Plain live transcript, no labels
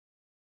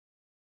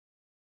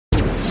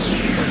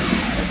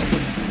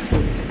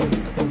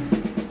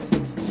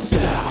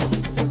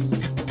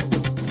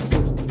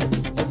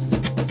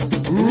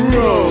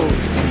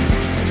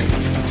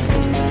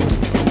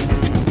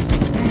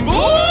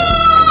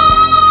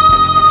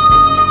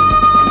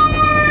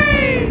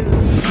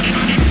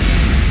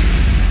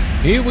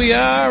Here we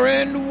are,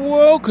 and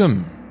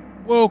welcome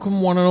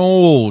one and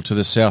all to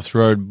the South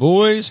Road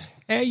Boys.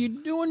 How you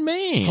doing,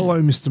 man? Hello,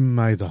 Mr.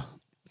 Mather.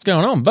 What's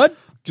going on, bud?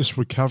 Just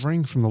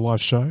recovering from the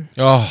live show.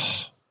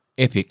 Oh,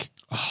 epic.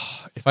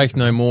 Faith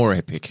No More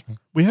epic.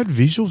 We had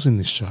visuals in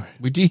this show.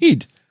 We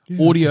did.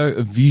 Yeah.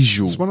 Audio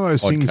visual. It's one of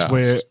those things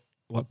where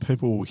like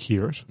people will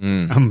hear it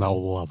and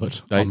they'll love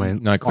it. I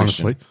mean, no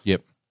question. Honestly.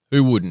 Yep.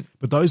 Who wouldn't?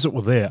 But those that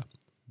were there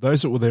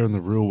in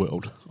the real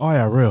world,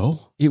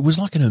 IRL. It was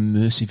like an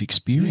immersive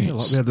experience. Yeah,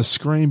 like we had the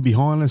screen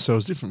behind us, so it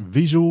was different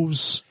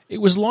visuals. It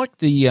was like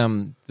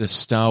the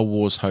Star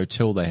Wars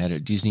hotel they had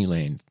at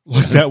Disneyland.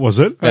 Like that was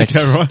it? That's,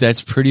 okay, right.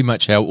 That's pretty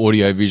much how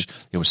audio visual.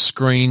 There were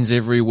screens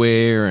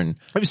everywhere. And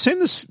have you seen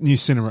this new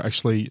cinema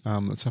actually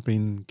that's up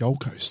in Gold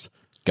Coast?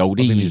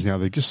 Goldie. I think it is now.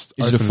 They just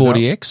is it a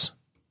 4DX?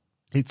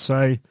 It's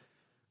a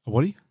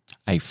what?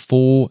 A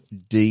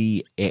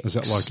 4DX. Is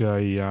that like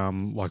a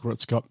like where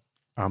it's got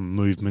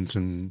movement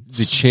and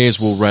the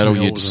chairs will rattle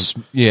you?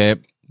 Yeah.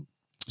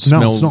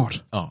 No, it's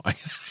not. Oh,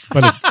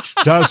 but it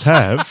does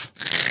have.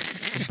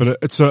 But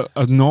it's a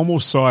normal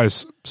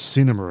size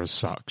cinema as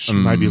such,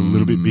 maybe a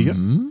little bit bigger.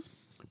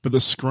 But the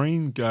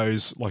screen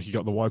goes like you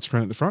got the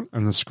widescreen at the front,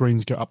 and the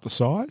screens go up the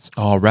sides.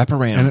 Oh, wrap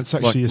around, and it's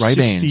actually like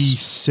a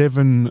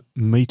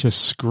 67-meter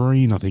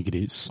screen, I think it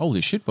is.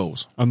 Holy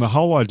shitballs! And the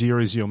whole idea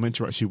is you're meant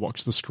to actually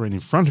watch the screen in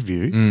front of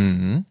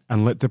you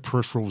and let the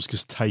peripherals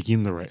just take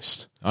in the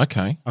rest.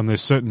 Okay. And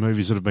there's certain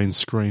movies that have been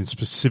screened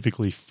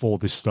specifically for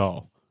this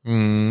style.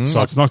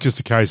 So it's not just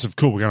a case of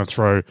cool. We're going to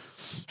throw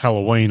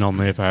Halloween on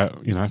there for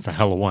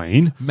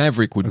Halloween.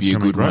 Maverick would be a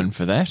good one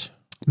for that.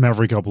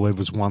 Maverick, I believe,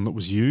 was one that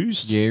was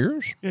used.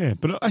 Yes. Yeah,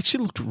 but it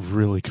actually looked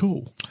really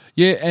cool.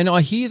 Yeah, and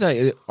I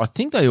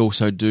think they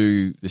also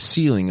do the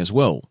ceiling as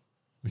well.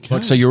 Okay.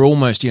 Like, so you're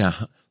almost,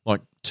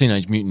 like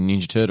Teenage Mutant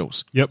Ninja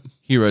Turtles. Yep.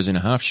 Heroes in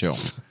a half shell.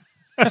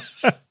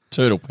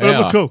 Turtle power. But it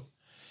looked cool.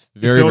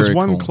 Very, if there was very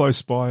one cool.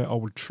 close by, I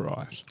would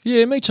try it.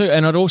 Yeah, me too.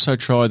 And I'd also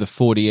try the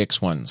 4DX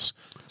ones.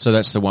 So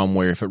that's the one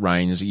where if it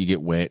rains, you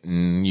get wet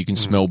and you can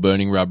smell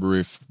burning rubber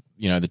if,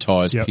 the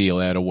tyres peel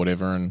out or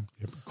whatever. And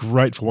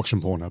great for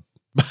watching Pornhub.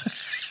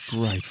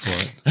 Great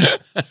for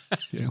it.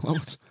 Yeah,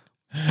 what's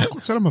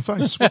that on my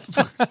face? What the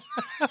fuck?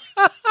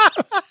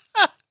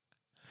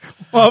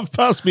 Oh,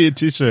 pass me a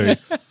tissue.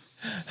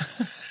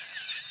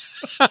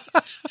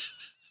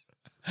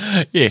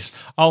 Yes,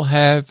 I'll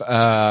have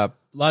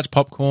large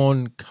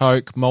popcorn,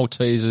 Coke,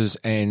 Maltesers,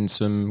 and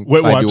some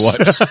wet baby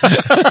wipes.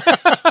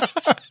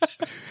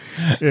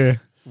 Yeah,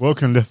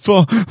 welcome to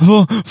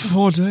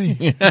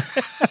 4D.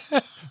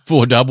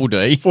 4 double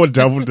D. 4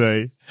 double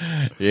D.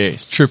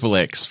 Yes, triple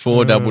X,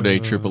 4 double D,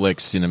 triple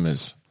X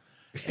cinemas.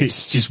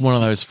 It's just one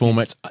of those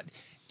formats.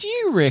 Do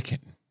you reckon?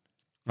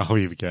 Oh,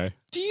 here we go.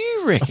 Do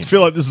you reckon? I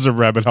feel like this is a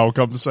rabbit hole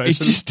conversation. It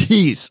just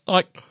is.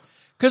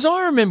 Because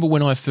I remember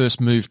when I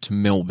first moved to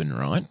Melbourne,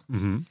 right,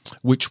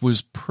 which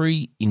was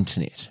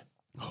pre-internet.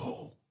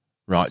 Oh.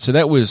 Right, so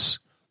that was,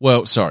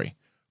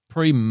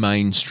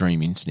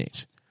 pre-mainstream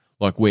internet,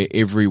 like where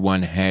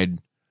everyone had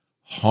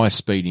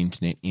high-speed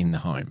internet in the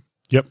home.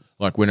 Yep.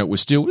 Like when it was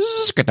still...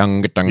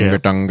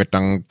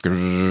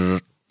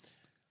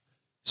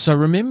 So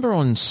remember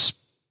on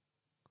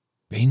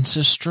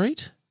Spencer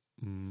Street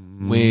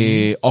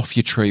where Off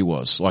Your Tree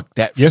was, like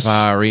that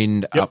far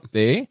end up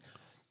there?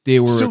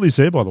 There were still is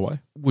there, by the way.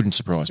 Wouldn't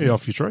surprise me. Yeah,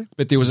 Off Your Tree.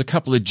 But there was a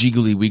couple of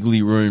jiggly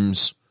wiggly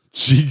rooms.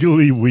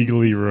 Jiggly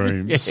wiggly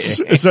rooms.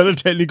 Yeah. Is that a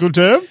technical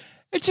term?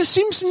 It's a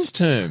Simpsons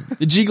term,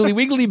 the jiggly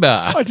wiggly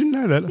bar. I didn't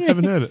know that. I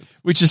haven't heard it.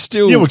 Which is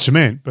still... Yeah, what you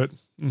meant, but...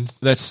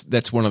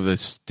 That's one of the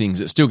things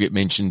that still get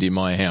mentioned in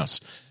my house.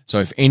 So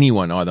if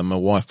anyone, either my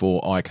wife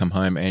or I, come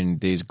home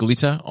and there's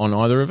glitter on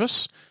either of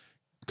us,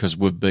 because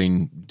we've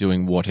been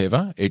doing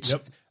whatever, it's...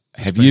 Yep.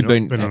 Have you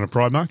been on a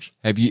Pride March?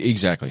 Have you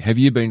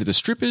been to the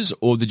strippers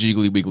or the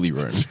jiggly wiggly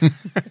room?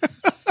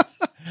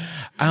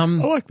 I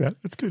like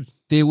that. That's good.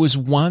 There was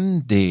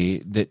one there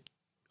that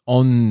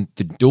on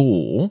the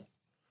door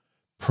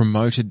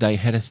promoted they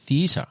had a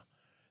theatre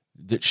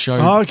that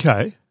showed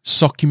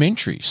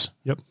documentaries.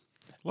 Yep.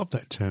 Love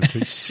that term,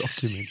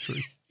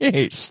 documentary.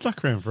 Yes.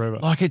 Stuck around forever.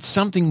 Like it's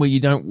something where you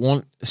don't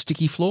want a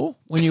sticky floor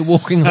when you're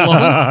walking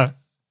along.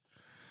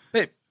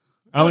 But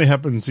only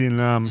happens in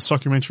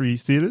documentary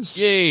theatres.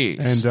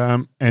 Yes.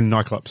 And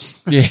nightclubs.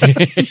 Yeah.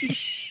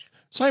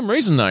 Same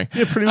reason though.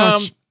 Yeah, pretty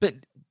much. But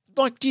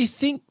do you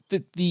think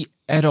that the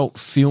adult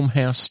film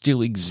house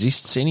still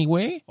exists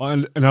anywhere?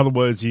 In other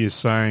words, he is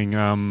saying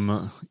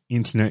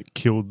internet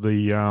killed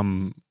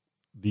the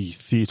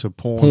theatre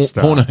porn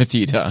star. Porno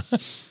theatre.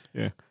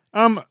 Yeah.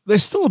 They're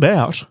still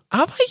about.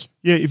 Are they?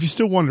 Yeah, if you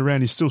still wander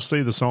around, you still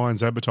see the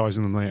signs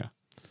advertising them there.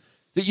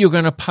 That you're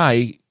going to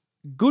pay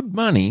good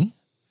money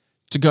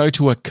to go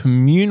to a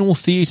communal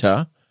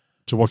theatre.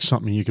 To watch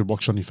something you could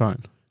watch on your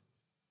phone.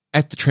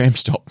 At the tram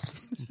stop.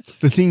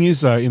 The thing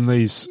is, though, in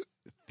these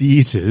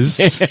theatres,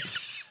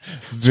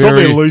 it's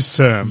probably a loose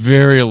term.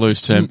 Very a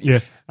loose term.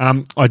 Yeah.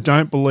 I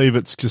don't believe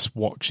it's just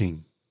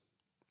watching.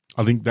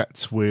 I think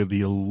that's where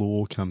the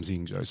allure comes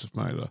in, Joseph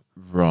Mather.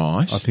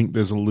 Right. I think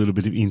there's a little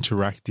bit of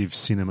interactive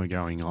cinema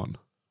going on.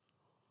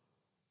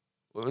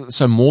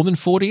 So more than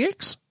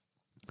 40X?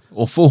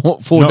 Or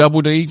 4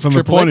 double D, from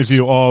the point of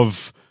view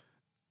of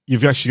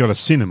you've actually got a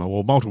cinema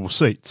or multiple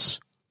seats.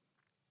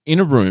 In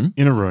a room.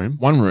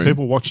 One room.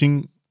 People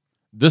watching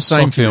the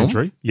same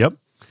film. Yep.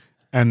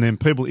 And then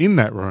people in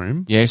that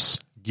room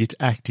get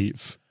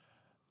active.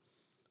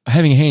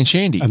 Having a hand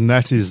shandy. And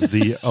that is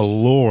the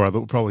allure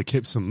that probably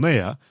keeps them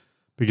there,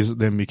 because it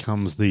then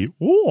becomes the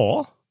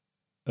awe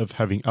of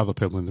having other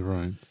people in the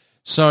room.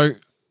 So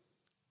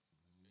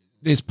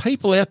there's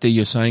people out there,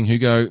 you're saying, who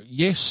go,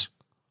 yes,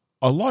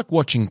 I like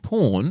watching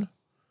porn,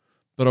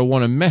 but I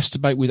want to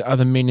masturbate with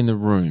other men in the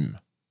room.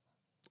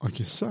 I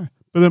guess so.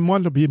 But there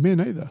might not be men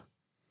either.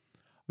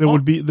 There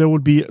would be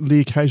the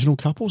occasional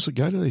couples that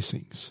go to these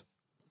things.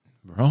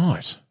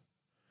 Right.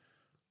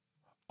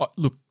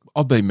 Look,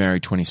 I've been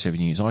married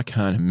 27 years. I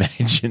can't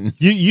imagine.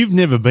 You've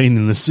never been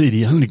in the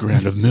seedy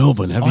underground of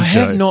Melbourne, have you,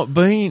 Joe? I have not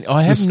been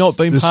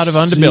part of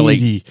Underbelly.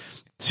 Seedy,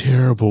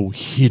 terrible,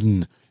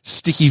 hidden,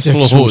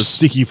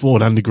 sticky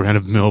floored underground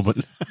of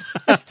Melbourne.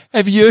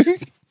 Have you?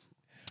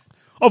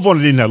 I've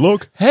wanted in that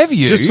look. Have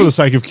you? Just for the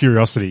sake of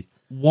curiosity.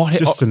 What?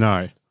 Just to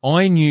know.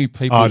 I knew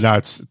people. Oh, no,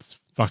 it's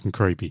fucking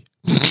creepy.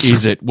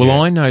 Is it? Well,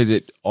 I know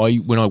that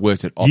when I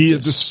worked at Optus. Yeah,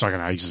 just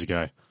fucking ages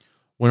ago.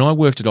 When I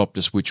worked at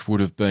Optus, which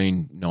would have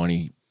been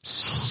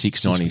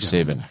 96,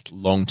 97,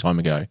 long time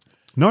ago.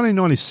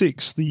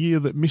 1996, the year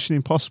that Mission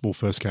Impossible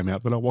first came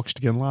out, that I watched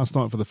again last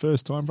night for the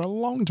first time for a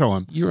long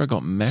time. Year I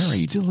got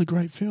married. Still a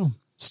great film.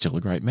 Still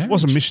a great marriage.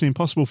 Wasn't Mission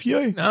Impossible for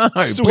you. No.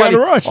 Still got it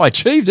right. I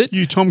achieved it.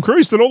 You Tom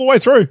Cruised it all the way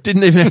through.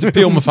 Didn't even have to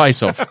peel my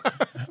face off.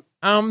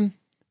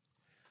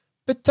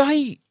 But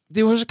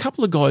there was a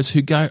couple of guys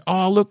who go,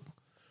 oh, look,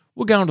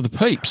 we're going to the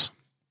Peeps.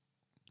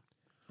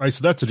 Hey,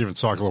 so that's a different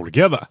cycle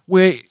altogether.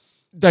 Where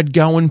they'd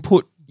go and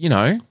put,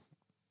 I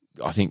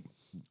think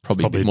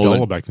probably a bit more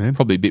than, back then.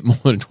 Probably a bit more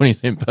than a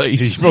 20-cent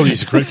piece. You probably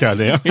use a credit card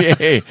now.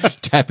 Yeah,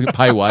 tap and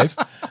pay wave.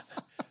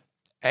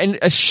 And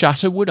a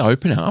shutter would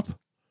open up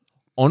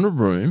on a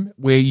room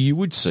where you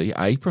would see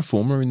a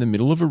performer in the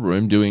middle of a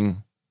room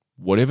doing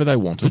whatever they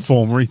wanted.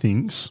 Performery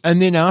things.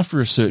 And then after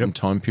a certain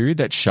time period,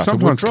 that shutter would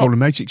drop. Sometimes called a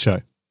magic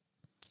show.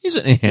 Is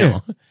it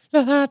now?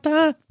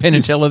 Yeah. Penn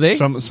and Teller there.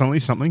 Suddenly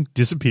something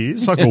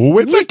disappears. Like, oh,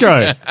 where'd that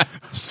go?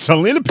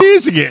 Suddenly it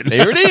appears again.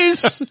 There it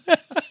is.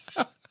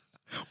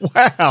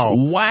 Wow.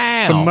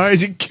 Wow. It's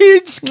amazing.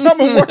 Kids,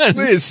 come and watch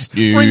this.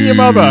 Bring your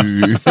mother.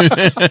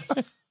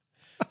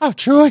 Oh,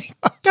 Troy,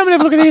 come and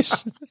have a look at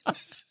this.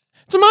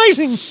 It's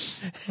amazing.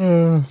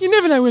 You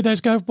never know where those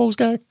golf balls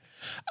go.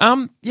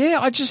 But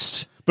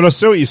I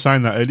see what you're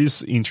saying, though. It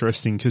is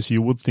interesting because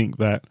you would think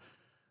that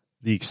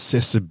the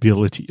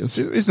accessibility,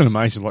 isn't it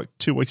amazing? Like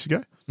 2 weeks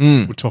ago,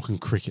 we're talking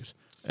cricket.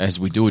 As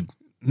we do it.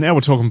 Now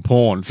we're talking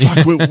porn.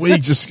 Fuck,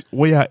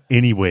 we are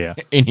anywhere.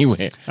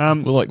 Anywhere. We're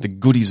like the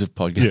goodies of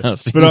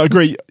podcasting. Yeah. But I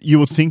agree. You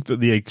would think that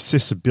the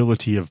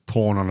accessibility of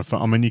porn on a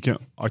phone, I mean,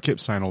 I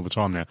kept saying all the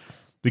time now,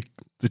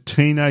 the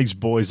teenage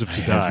boys of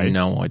today. I have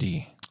no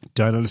idea.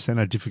 Don't understand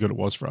how difficult it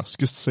was for us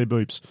just to see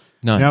boobs.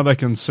 No. Now they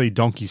can see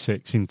donkey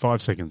sex in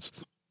 5 seconds.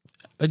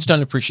 They just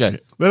don't appreciate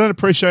it. They don't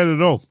appreciate it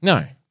at all.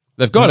 No.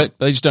 They've got it,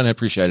 but they just don't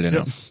appreciate it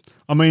enough.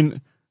 I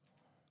mean,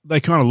 they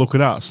kind of look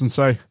at us and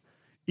say,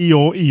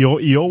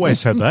 Eeyore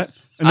always had that.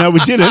 And no, we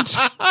didn't.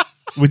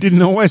 We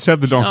didn't always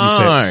have the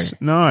donkey sex.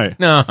 No.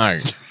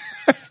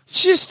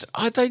 Just,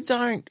 they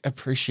don't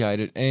appreciate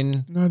it.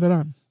 And no, they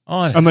don't.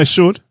 And they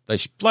should. They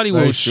bloody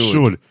well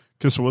should.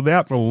 Because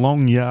without the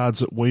long yards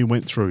that we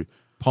went through,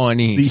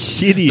 pioneers,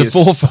 the hideous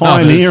the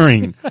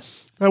pioneering,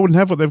 they wouldn't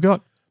have what they've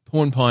got.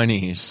 Porn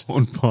pioneers.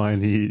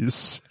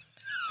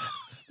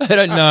 They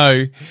don't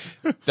know.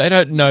 They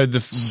don't know the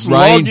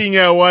slogging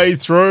our way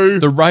through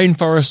the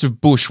rainforest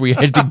of bush we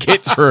had to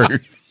get through.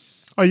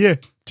 Oh yeah,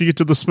 to get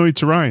to the smooth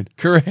terrain.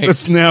 Correct.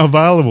 It's now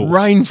available.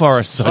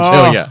 Rainforests,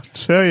 I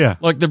tell you.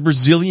 Like the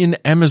Brazilian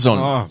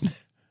Amazon.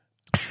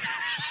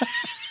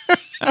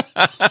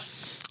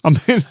 I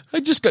mean,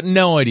 I just got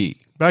no idea.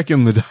 Back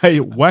in the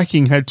day,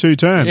 whacking had 2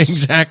 terms.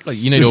 Exactly.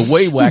 You need a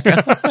wee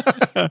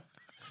whacker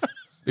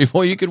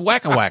before you could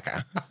whack a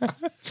whacker.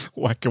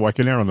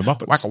 Whacker now on the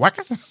Muppets.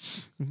 Whacker.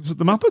 Was it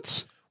the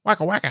Muppets?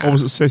 Whacker. Or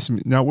was it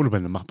Sesame? No, it would have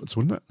been the Muppets,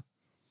 wouldn't it?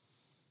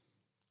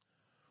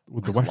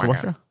 With the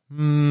whacker.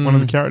 One of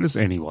the characters?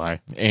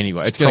 Anyway.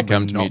 It's going to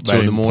come to me at 2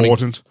 in the morning.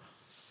 Important.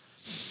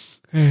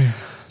 Yeah.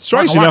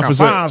 Strange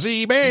enough,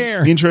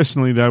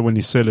 interestingly though, when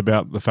you said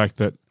about the fact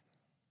that,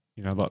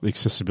 like the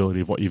accessibility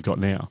of what you've got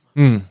now,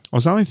 I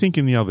was only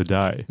thinking the other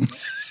day,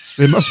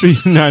 there must be,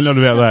 no, not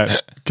about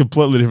that,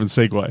 completely different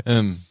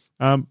segue.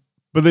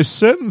 But there's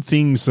certain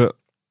things that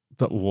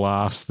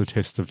last the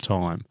test of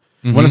time.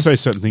 Mm-hmm. When I say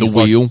certain things,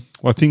 the wheel,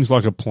 like things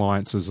like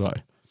appliances, though.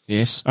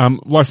 Yes.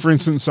 Like for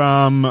instance,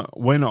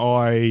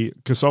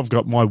 because I've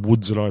got my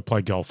woods that I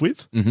play golf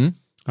with.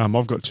 Mm-hmm.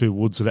 I've got 2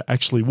 woods that are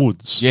actually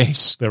woods.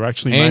 Yes, they're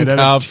actually made out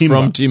of timber.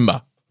 From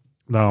timber.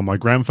 No, my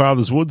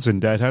grandfather's woods,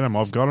 and Dad had them.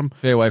 I've got them.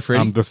 Fairway,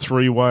 Freddie. The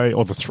three-way.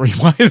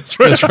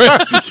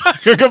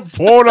 I got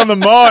porn on the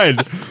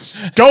mind.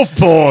 Golf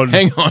porn.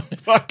 Hang on.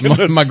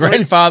 My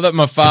grandfather,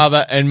 my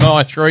father, and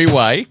my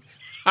 3-way.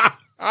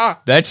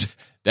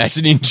 That's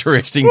an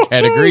interesting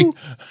category.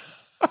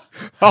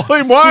 Hole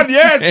in one,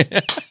 yes.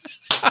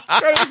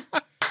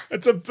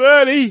 It's a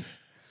birdie.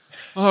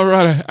 All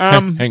right.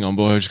 Hang on,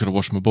 boy. I just got to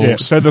wash my balls. Yeah,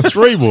 so the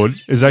 3-wood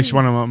is actually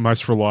one of my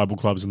most reliable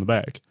clubs in the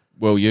bag.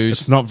 Well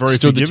used. It's not very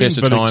Stood forgiving, the test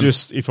of but time. it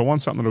just, if I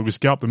want something that'll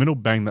just go up the middle,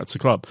 bang, that's the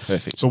club.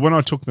 Perfect. So when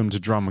I took them to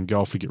drum and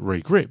golf to get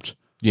re-gripped,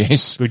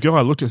 Yes. the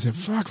guy looked at it and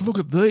said, fuck, look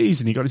at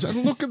these. And he got his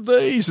look at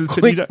these. And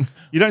said,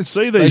 you don't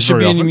see these They should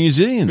very be often. in a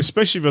museum.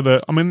 Especially for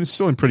it's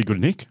still in pretty good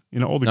nick. You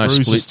know, all the No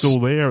grooves splits. are still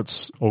there.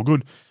 It's all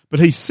good. But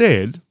he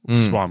said,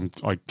 this is why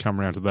I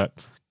come around to that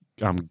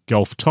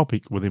golf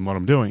topic within what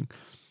I'm doing,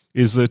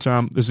 is that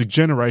there's a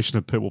generation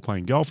of people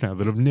playing golf now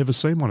that have never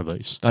seen one of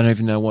these. Don't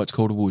even know why it's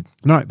called a wood.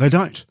 No, they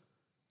don't.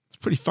 It's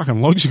pretty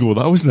fucking logical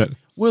though, isn't it?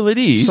 Well, it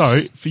is.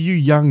 So, for you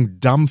young,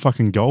 dumb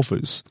fucking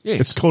golfers,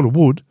 Yes. it's called a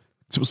wood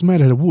because it was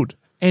made out of wood.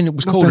 And it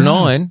was Not called that an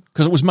hard. iron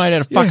because it was made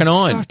out of fucking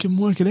iron. Fucking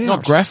work it out.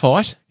 Not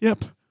graphite.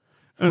 Yep.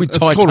 And With it's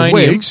called a titanium.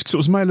 wedge because it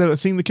was made out of the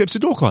thing that keeps the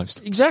door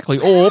closed. Exactly.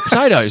 Or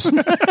potatoes.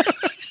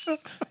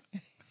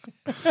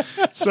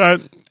 So,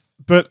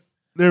 but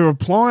there are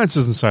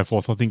appliances and so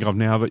forth, I think of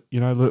now that,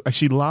 that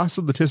actually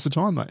lasted the test of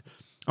time, though.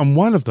 And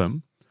one of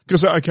them,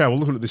 because, okay, we'll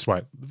look at it this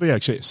way. The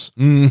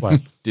VHS.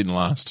 Like, Didn't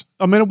last.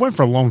 I mean, it went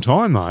for a long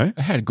time, though. It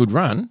had a good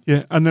run.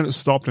 Yeah, and then it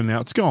stopped and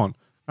now it's gone.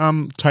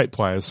 Tape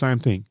players, same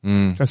thing.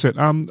 That's it.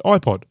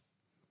 iPod,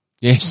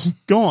 Yes.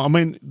 gone. I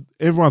mean,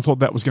 everyone thought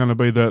that was going to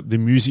be the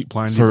music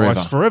playing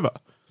device forever.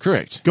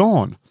 Correct.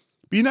 Gone.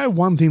 But you know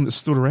one thing that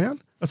stood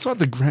around? It's like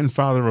the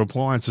grandfather of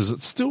appliances.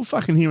 It's still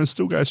fucking here and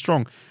still goes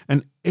strong.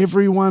 And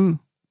everyone,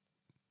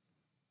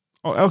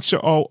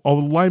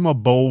 I'll lay my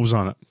balls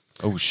on it.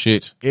 Oh,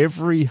 shit.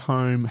 Every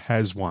home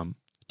has one.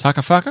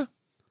 Tucker fucker?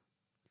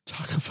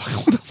 Tucker fucker?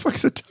 What the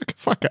fuck's a tucker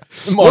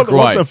fucker? The What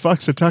microwave. the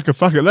fuck's a tucker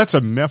fucker? That's a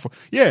mouthful.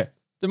 Yeah,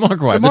 The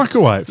microwave. the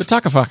microwave. The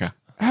tucker fucker.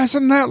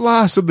 Hasn't that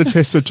lasted the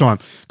test of time?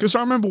 Because I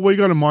remember we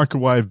got a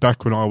microwave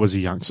back when I was a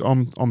young. So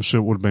I'm sure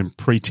it would have been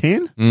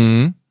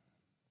pre-10.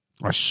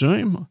 I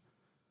assume.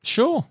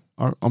 Sure.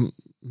 I'm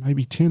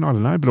maybe 10, I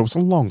don't know, but it was a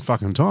long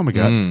fucking time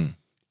ago.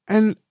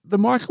 And the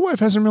microwave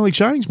hasn't really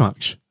changed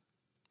much.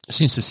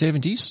 Since the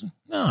 70s?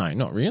 No,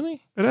 not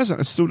really. It hasn't.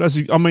 It still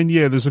does. I mean,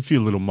 yeah, there's a few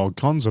little mod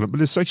cons on it,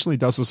 but it actually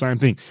does the same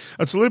thing.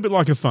 It's a little bit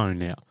like a phone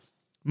now.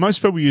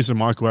 Most people use a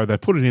microwave. They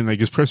put it in, they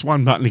just press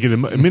one button to get a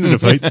minute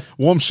of heat,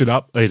 warm shit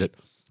up, eat it.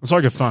 It's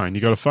like a phone.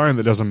 You got a phone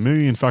that does a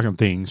million fucking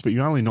things, but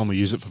you only normally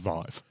use it for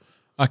 5.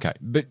 Okay,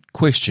 but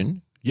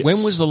question. Yes.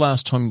 When was the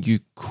last time you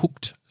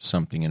cooked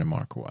something in a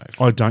microwave?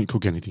 I don't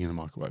cook anything in a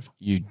microwave.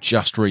 You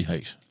just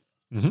reheat.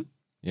 Mm-hmm.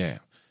 Yeah.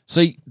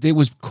 See, there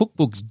was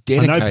cookbooks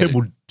dedicated. I know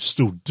people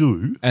still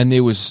do. And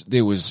there was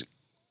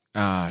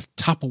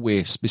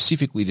Tupperware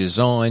specifically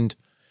designed,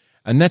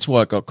 and that's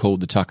why it got called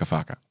the tucker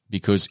fucker,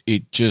 because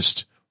it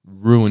just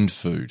ruined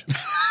food.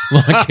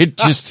 Like it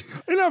just.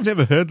 I've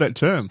never heard that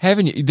term.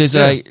 Haven't you? There's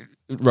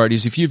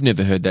roadies, if you've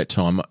never heard that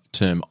term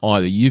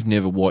either, you've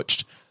never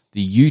watched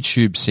the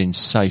YouTube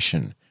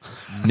sensation.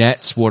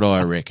 Nat's What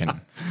I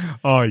Reckon.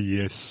 Oh,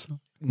 yes.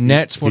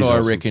 Nat's What He's I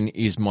awesome. Reckon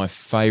is my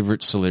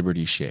favourite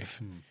celebrity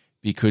chef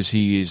because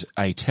he is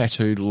a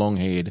tattooed,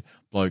 long-haired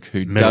bloke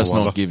who Metal does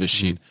lover. not give a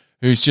shit,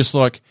 who's just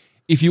like,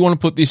 if you want to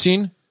put this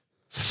in,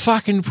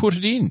 fucking put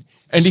it in.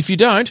 And if you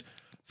don't,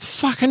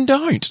 fucking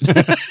don't.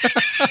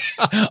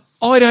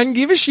 I don't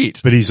give a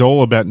shit. But he's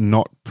all about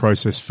not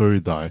processed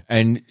food, though.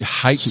 And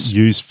hates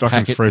Use fucking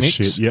packet fresh mix.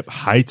 shit. Yep,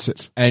 hates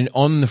it. And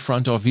on the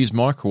front of his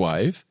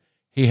microwave,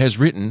 he has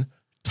written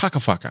tucker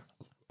fucker.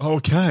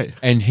 Okay.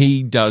 And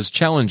he does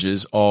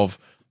challenges of,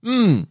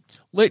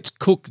 let's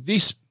cook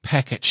this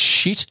packet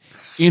shit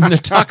in the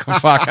tucker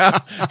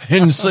fucker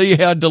and see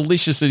how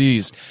delicious it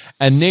is.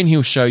 And then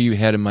he'll show you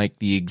how to make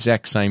the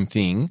exact same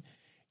thing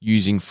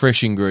using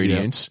fresh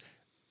ingredients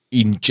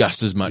in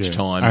just as much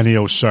time. And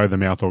he'll show the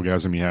mouth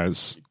orgasm he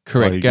has.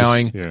 Correct. Like,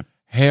 Going,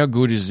 how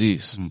good is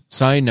this?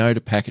 Say no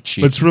to packet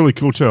shit. But it's really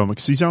cool too,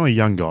 because he's only a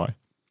young guy.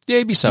 Yeah,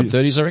 he'd be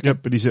sub-30s, I reckon. Yep,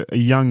 but he's a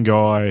young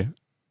guy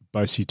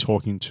basically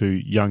talking to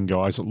young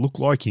guys that look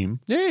like him.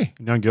 Yeah.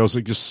 Young girls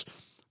that just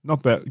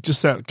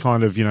that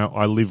kind of,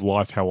 I live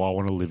life how I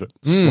want to live it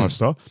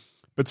lifestyle.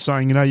 But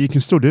saying, you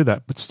can still do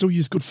that, but still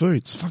use good food.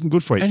 It's fucking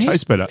good for you. And It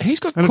tastes better. he's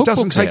got and it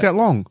doesn't cookbooks take out. that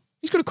long.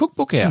 He's got a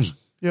cookbook out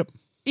Yep.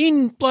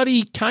 in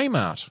bloody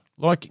Kmart.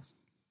 Like,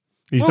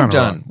 He's well done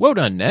done. all right. Well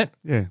done, Nat.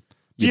 Yeah.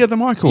 You- the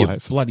You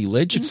microwave. bloody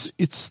legend,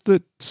 It's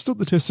stood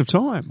the test of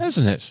time.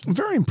 hasn't it? I'm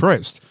very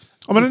impressed.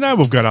 I mean, I know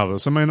we've got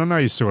others. I mean, I know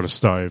you still got a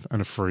stove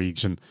and a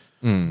fridge,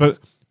 but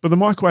the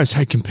microwaves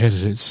had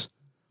competitors.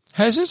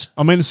 Has it?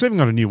 I mean, it's even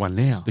got a new one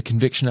now. The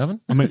convection oven?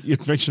 I mean, your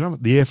convection oven,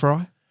 the air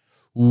fryer.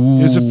 Ooh.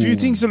 There's a few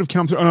things that have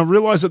come through, and I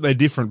realise that they're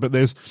different, but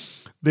they're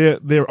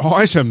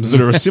items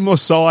that are a similar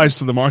size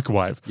to the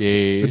microwave.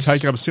 They Yes.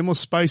 take up similar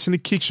space in a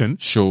kitchen.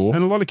 Sure.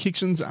 And a lot of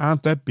kitchens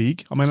aren't that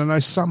big. I mean, I know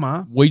some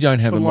are. We don't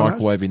have a But why not?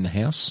 microwave in the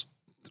house.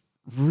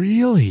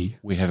 Really?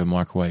 We have a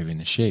microwave in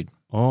the shed.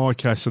 Oh,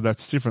 okay, so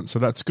that's different. So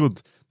that's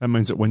good. That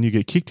means that when you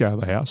get kicked out of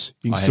the house,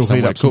 you can I have still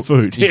heat somewhere up to some cook.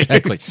 food.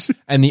 Exactly.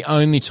 And the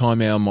only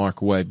time our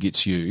microwave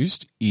gets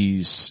used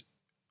is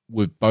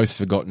we've both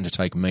forgotten to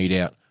take meat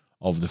out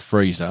of the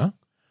freezer,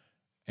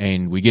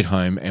 and we get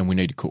home and we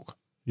need to cook.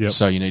 Yep.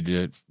 So you need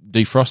to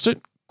defrost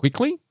it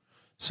quickly.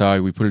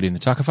 So we put it in the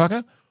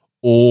tucker-fucker,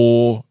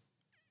 or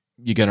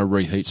you're going to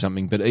reheat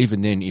something. But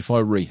even then, if I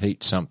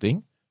reheat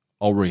something,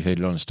 I'll reheat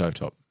it on a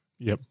stovetop.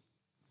 Yep.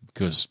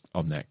 Because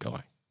I'm that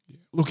guy.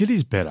 Look, it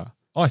is better.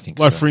 I think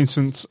Like, so. for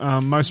instance,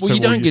 most Well, people...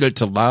 you don't get it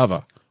to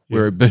lava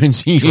where it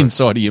burns you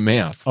inside of your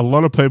mouth. A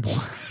lot of people...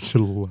 to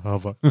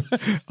lava.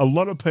 A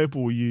lot of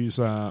people will use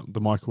the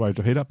microwave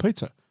to heat up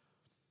pizza.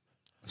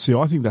 See,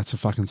 I think that's a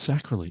fucking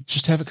sacrilege.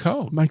 Just have it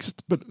cold. Makes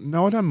it... But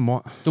no, I don't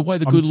mind. The way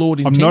the good Lord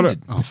I'm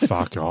intended. not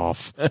fuck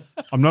off.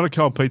 I'm not a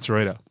cold pizza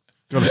eater,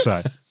 got to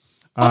say.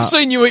 I've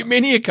seen you eat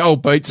many a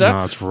cold pizza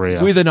No, it's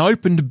rare. with an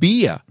opened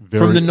beer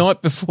from the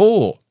night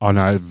before. I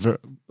know.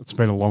 It's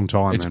been a long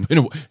time, It's man.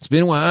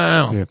 been a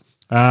while. Yeah.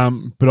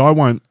 But I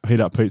won't heat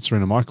up pizza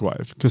in a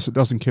microwave because it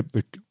doesn't keep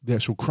the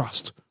actual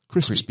crust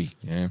crispy.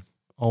 Yeah.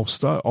 I'll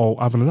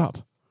oven it up.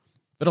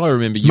 But I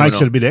remember you Makes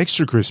and it a bit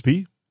extra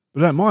crispy,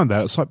 but I don't mind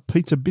that. It's like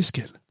pizza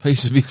biscuit.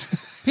 Piece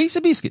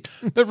of biscuit.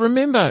 But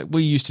remember,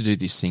 we used to do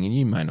this thing, and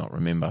you may not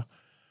remember.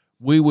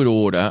 We would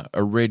order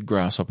a red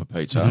grasshopper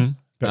pizza.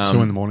 About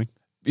 2 in the morning.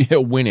 Yeah,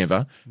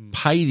 whenever.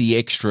 Pay the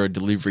extra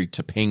delivery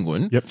to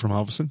Penguin. Yep, from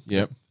Halverson.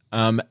 Yep.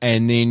 And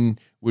then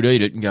we'd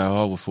eat it and go,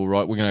 oh, we're full,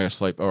 right, we're going to go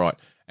sleep. All right.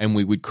 And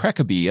we would crack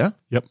a beer.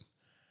 Yep.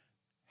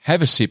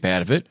 Have a sip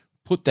out of it,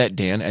 put that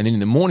down, and then in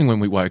the morning when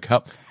we woke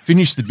up,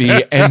 finish the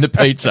beer and the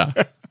pizza.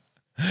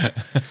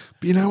 But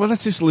you know what?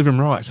 That's just living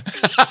right.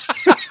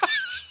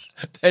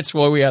 That's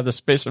why we are the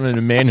specimen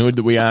of manhood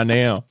that we are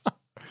now.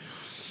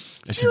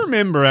 Do you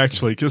remember,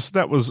 actually, because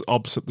that was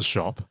opposite the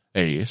shop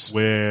Yes.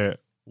 where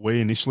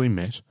we initially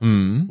met,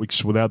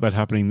 which without that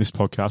happening, this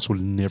podcast would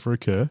never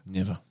occur.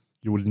 Never.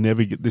 You would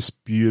never get this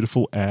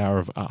beautiful hour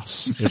of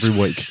us every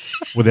week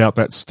without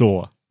that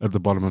store at the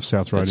bottom of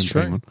South Road That's in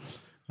true.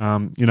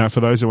 Penguin. You know,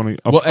 for those who want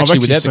to... Well, actually,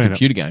 without the seen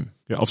computer game.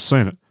 Yeah, I've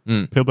seen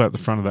it. People out the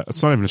front of that.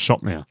 It's not even a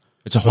shop now.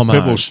 It's a But people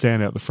will homage.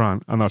 stand out the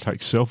front and they'll take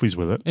selfies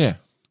with it. Yeah.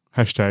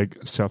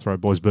 Hashtag South Road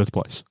Boys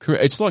birthplace.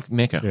 Correct. It's like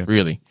Mecca, Yeah.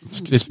 really.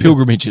 There's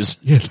pilgrimages.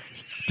 Yeah,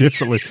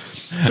 definitely.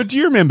 But do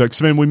you remember,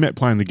 because we met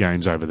playing the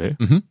games over there,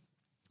 and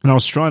I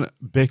was trying to...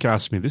 Beck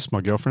asked me this,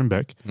 my girlfriend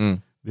Beck,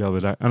 the other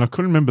day, and I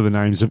couldn't remember the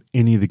names of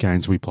any of the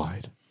games we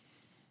played.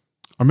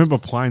 I remember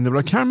playing them, but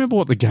I can't remember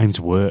what the games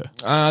were.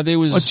 There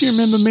was... Do you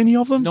remember many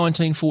of them?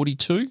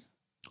 1942.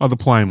 Oh, the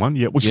playing one,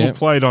 yeah, which we Yeah.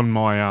 played on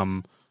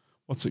my...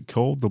 what's it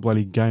called? The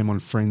bloody Game on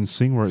Friends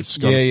thing where it's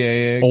got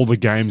Yeah. all the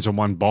games in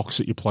one box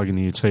that you plug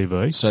into your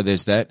TV. So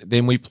there's that.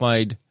 Then we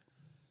played...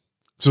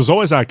 So it was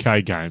always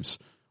arcade games.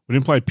 We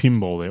didn't play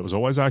pinball there. It was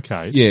always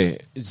arcade. Yeah.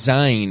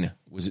 Zane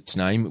was its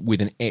name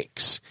with an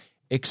X.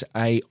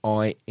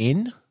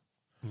 X-A-I-N.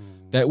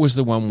 That was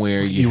the one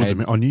where you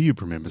had I knew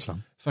you'd remember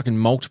some. fucking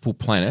multiple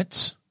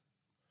planets,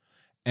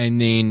 and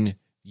then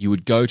you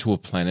would go to a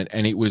planet,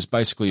 and it was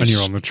basically... And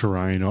you're on the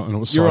terrain, and it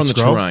was You're on the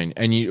side-scroll. terrain,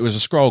 and it was a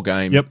scroll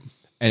game. Yep.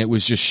 And it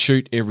was just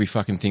shoot every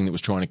fucking thing that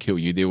was trying to kill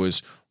you. There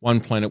was one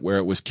planet where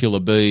it was killer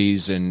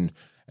bees and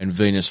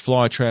Venus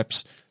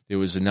flytraps. There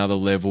was another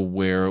level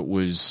where it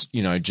was,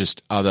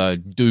 just other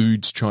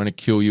dudes trying to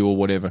kill you or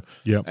whatever.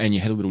 Yep. And you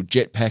had a little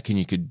jetpack and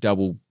you could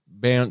double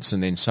bounce,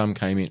 and then some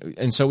came in.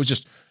 And so it was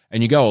just...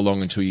 And you go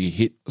along until you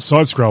hit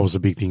Side scroll was a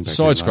big thing back then,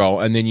 side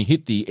scroll, and then you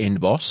hit the end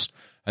boss.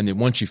 And then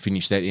once you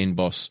finish that end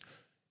boss,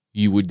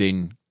 you would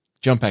then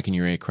jump back in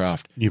your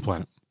aircraft though. New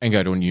planet. and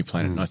go to a new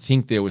planet. And I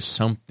think there was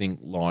something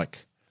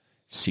like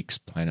 6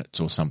 planets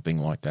or something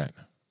like that.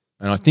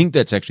 And I think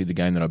that's actually the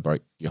game that I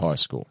broke your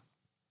highest score.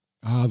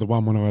 Ah, the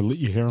one when I lit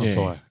your hair on Yeah.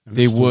 fire. And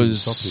There it's still in the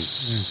was,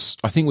 softies.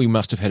 I think we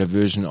must have had a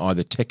version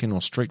either Tekken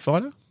or Street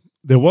Fighter.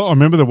 I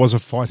remember there was a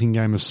fighting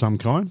game of some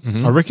kind.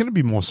 I reckon it'd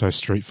be more so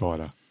Street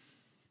Fighter.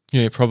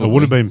 Yeah, probably. It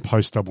would have been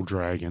post Double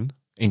Dragon.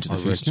 Into the I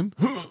Fist. reckon.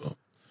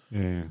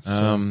 Yeah.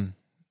 So,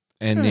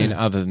 And then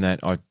other than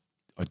that, I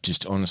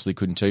just honestly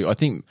couldn't tell you. I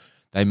think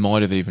they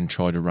might have even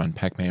tried to run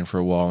Pac-Man for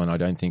a while, and I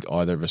don't think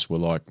either of us were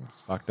like,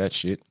 fuck that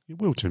shit. you're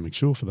well too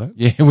mature for that.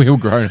 Yeah, we were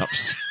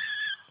grown-ups.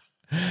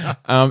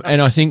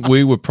 And I think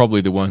we were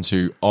probably the ones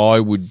who I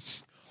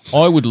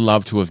would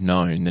love to have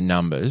known the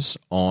numbers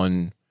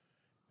on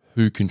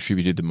who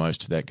contributed the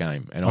most to that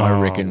game. And I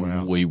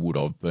reckon we would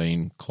have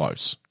been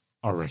close.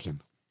 I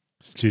reckon.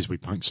 Jeez, we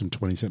punched some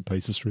 20-cent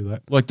pieces through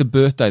that. Like the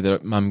birthday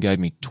that Mum gave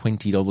me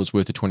 $20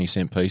 worth of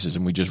 20-cent pieces,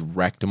 and we just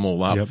racked them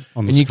all up. Yep,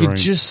 on the and you screen. could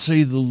just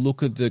see the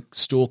look of the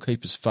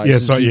storekeeper's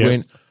face as he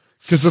went,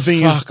 because the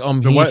thing is,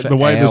 I'm the here way for the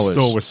way the hours.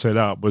 store was set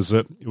up was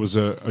that it was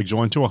a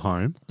joint to a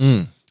home,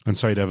 and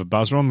so you'd have a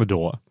buzzer on the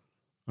door,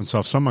 and so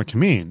if someone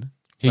come in,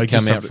 He'd they come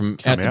just out have to from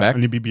come out the back.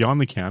 and you'd be behind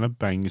the counter,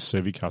 banging your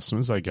serve your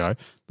customers. They'd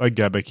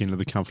go back into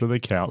the comfort of their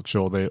couch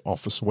or their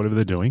office or whatever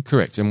they're doing.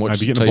 Correct. And watch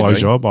Maybe the getting a TV.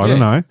 blowjob. I don't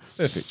know.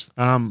 Perfect.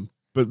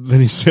 But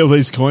then you see all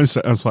these coins,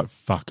 and it's like,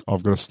 fuck,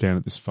 I've got to stand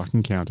at this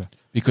fucking counter.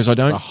 Because I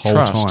don't The whole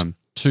trust time.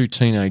 2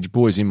 teenage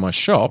boys in my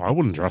shop. I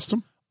wouldn't trust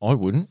them. I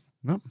wouldn't.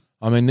 No.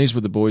 I mean, these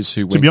were the boys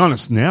who To went... be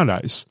honest,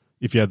 nowadays,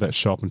 if you had that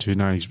shop and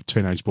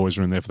teenage boys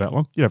were in there for that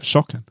long, you'd have a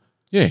shotgun.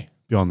 Yeah,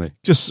 be on there.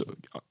 Just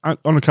on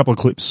a couple of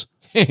clips.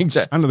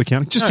 Exactly. Under the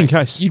counter, just in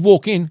case. You'd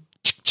walk in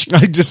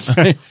just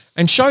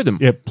and show them.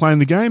 Yeah, playing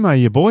the game, are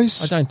you,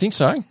 boys? I don't think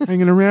so.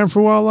 Hanging around for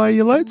a while, are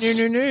you,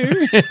 lads? No.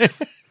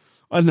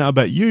 I don't know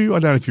about you. I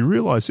don't know if you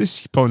realise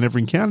this. You've probably never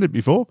encountered it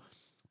before.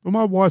 But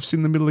my wife's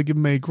in the middle of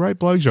giving me a great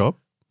blowjob.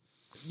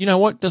 You know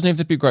what? Doesn't have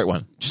to be a great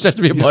one. Just has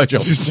to be a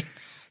blowjob.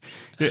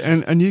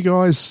 And you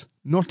guys,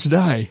 not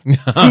today. No.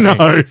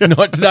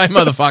 Not today,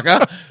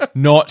 motherfucker.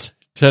 Not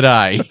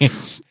today.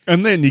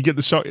 And then you get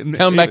the shot.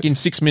 Come back in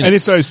 6 minutes. And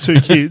if those two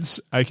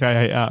kids,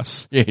 a.k.a.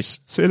 us, yes,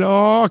 said,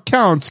 oh,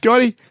 come on,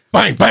 Scotty.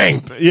 Bang,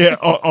 bang. Yeah,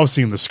 I was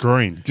seeing the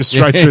screen. Just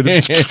straight through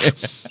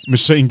the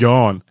machine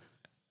gone.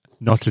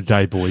 Not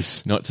today,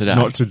 boys. Not today.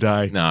 Not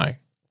today. No.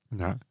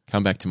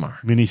 Come back tomorrow.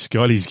 Mini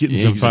Scotty's getting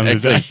some fun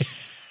today.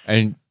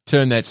 And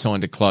turn that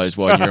sign to close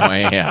while you're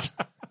away out.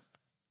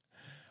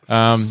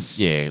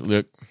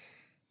 Look,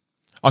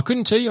 I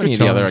couldn't tell you any of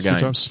the other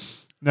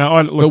games.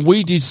 No, but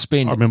we did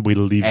spend I remember we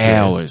lived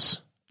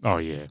hours. There. Oh,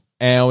 yeah.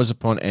 Hours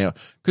upon hours.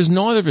 Because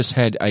neither of us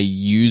had a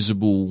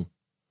usable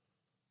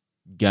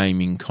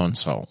gaming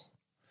console.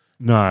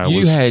 No.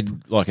 You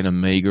had like an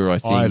Amiga, I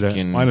think. I had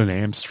an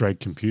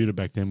Amstrad computer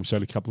back then which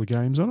had a couple of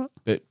games on it.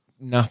 But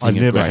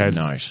nothing of great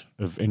note.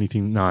 Of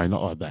anything. No,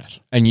 not like that.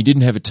 And you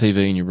didn't have a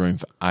TV in your room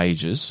for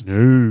ages.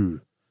 No.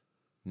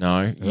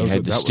 No, you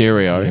had the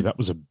stereo. That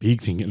was a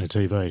big thing, getting a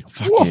TV.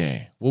 Fuck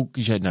yeah. Well,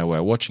 because you had no way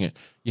of watching it.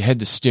 You had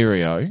the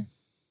stereo.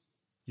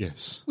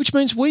 Yes. Which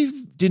means we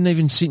didn't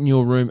even sit in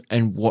your room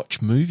and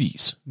watch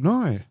movies.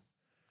 No.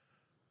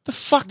 The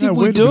fuck did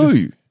we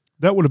do?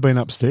 That would have been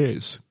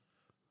upstairs.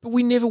 But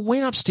we never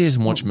went upstairs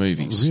and watched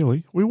movies.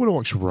 Really? We would have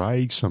watched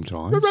Rage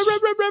sometimes. Rage.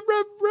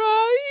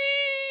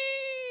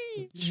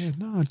 Yeah,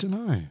 no, I don't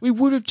know. We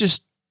would have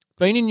just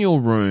been in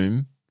your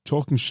room.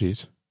 Talking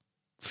shit.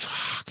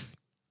 Fuck.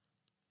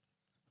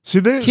 See,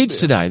 kids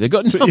today, they've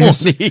got no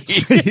idea.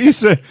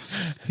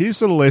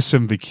 Here's a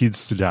lesson for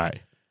kids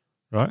today,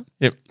 right?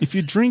 Yep. If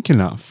you drink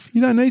enough, you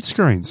don't need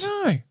screens.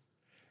 No.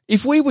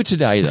 If we were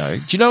today, though,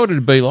 do you know what it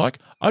would be like?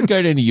 I'd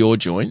go down to your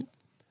joint,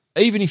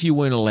 even if you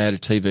weren't allowed a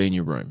TV in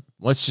your room.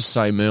 Let's just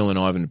say Merle and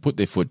Ivan put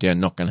their foot down,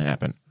 not going to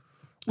happen.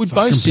 We'd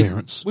both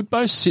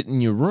sit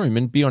in your room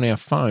and be on our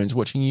phones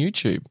watching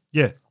YouTube.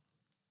 Yeah.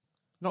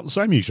 Not the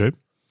same YouTube.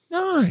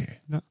 No.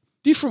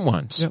 Different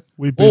ones. Yep.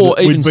 We'd be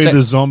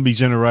the zombie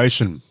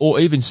generation.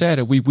 Or even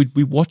sadder, we would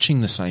be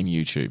watching the same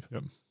YouTube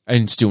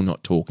and still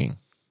not talking.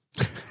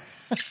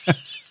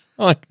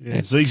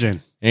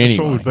 Z-Gen. Anyway. That's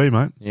what we'd be,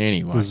 mate.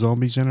 Anyway. The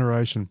zombie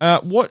generation.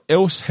 What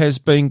else has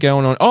been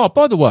going on? Oh,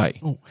 by the way,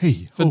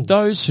 for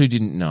those who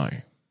didn't know,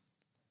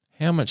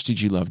 how much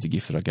did you love the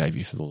gift that I gave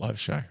you for the live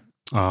show?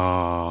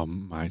 Oh,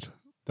 mate.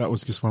 That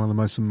was just one of the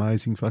most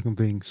amazing fucking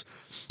things.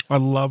 I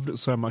loved it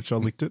so much I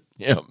licked it.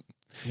 Yeah.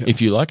 Yep.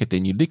 If you like it,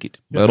 then you lick it.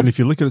 Yep. And if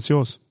you lick it, it's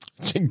yours.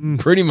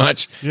 Pretty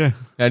much. Yeah.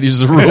 That is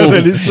the rule.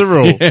 That is the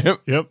rule.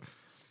 Yep.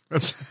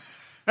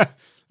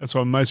 That's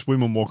why most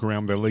women walk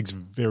around with their legs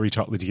very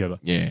tightly together.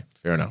 Yeah,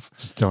 fair enough.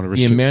 Just don't want to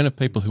risk the amount of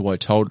people who I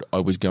told I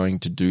was going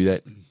to do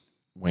that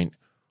went,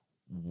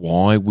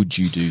 why would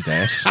you do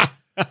that?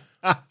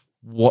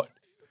 What?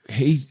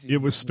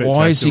 It was spectacular.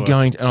 Why is he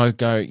going? And I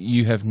go,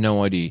 you have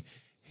no idea.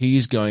 He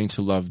is going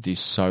to love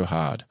this so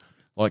hard.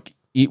 Like,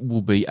 it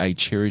will be a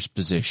cherished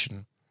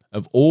possession.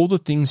 Of all the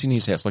things in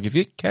his house, like if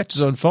it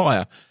catches on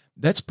fire,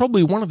 that's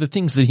probably one of the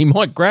things that he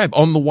might grab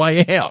on the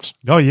way out.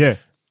 Oh, yeah.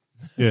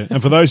 Yeah.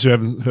 And for those who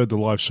haven't heard the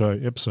live show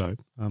episode,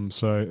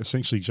 so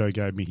essentially Joe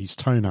gave me his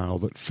toenail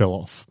that fell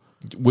off.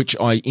 Which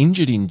I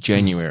injured in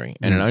January,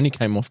 and it only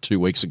came off 2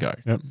 weeks ago.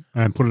 Yep.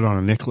 And put it on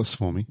a necklace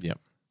for me. Yep.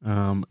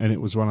 And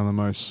it was one of the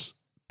most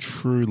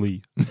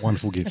truly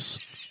wonderful gifts.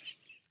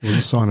 It was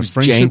a sign of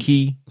friendship.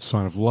 Janky. A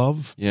sign of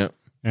love. Yep.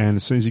 And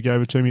as soon as he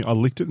gave it to me, I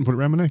licked it and put it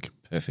around my neck.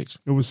 Perfect.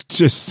 It was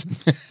just,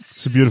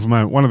 it's a beautiful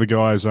moment. One of the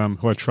guys who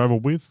I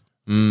travelled with,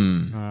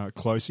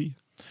 Closey,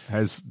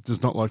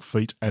 does not like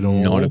feet at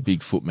all. Not a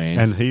big foot man.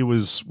 And he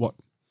was,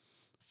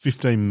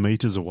 15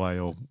 metres away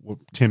or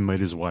 10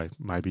 metres away,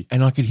 maybe.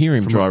 And I could hear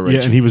him dry reaching.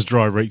 Yeah, and he was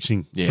dry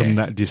reaching from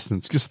that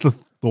distance. Just the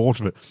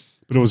thought of it.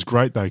 But it was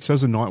great, though, because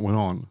as the night went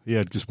on, he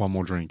had just one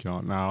more drink.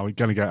 Oh, no, we're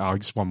going to go,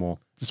 just one more.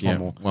 Just one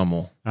more. One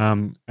more.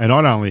 And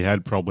I'd only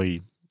had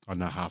probably, I don't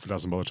know, half a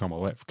dozen by the time I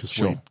left, because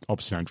we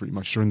obviously don't drink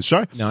much during the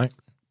show. No.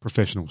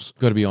 Professionals.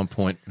 Got to be on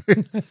point.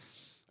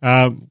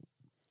 But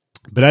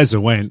as I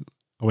went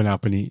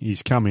up and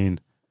he's come in.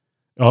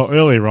 Oh,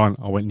 earlier on,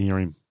 I went near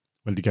him,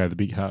 went to go the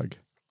big hug.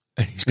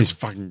 He's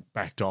fucking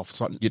backed off.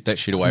 So get that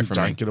shit away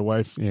from me. Get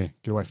away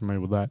from me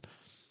with that.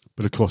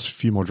 But of course, a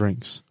few more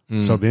drinks.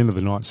 So at the end of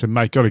the night, I said,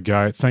 mate, got to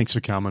go. Thanks for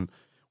coming.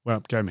 Went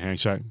up, gave him a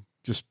handshake,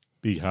 just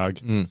big hug.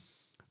 And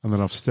then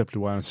I've stepped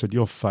away and I said,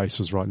 your face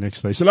was right next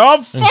to me. He said,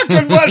 oh,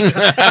 fucking what?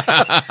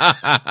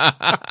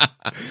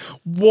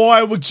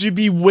 Why would you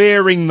be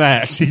wearing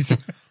that?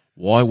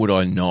 Why would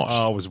I not?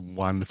 Oh, it was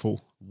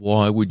wonderful.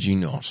 Why would you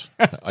not?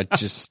 I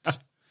just...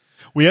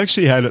 We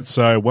actually had it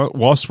so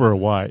whilst we're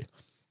away,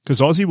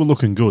 because Aussie were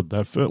looking good.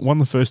 They won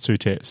the first two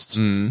tests.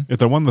 If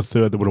they won the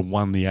third, they would have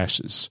won the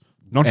Ashes.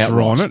 Not Outright,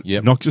 drawn it,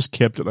 yep. not just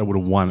kept it, they would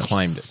have won it.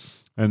 Claimed it.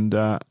 And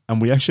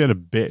we actually had a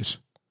bet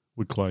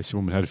with Closey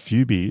when we had a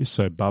few beers,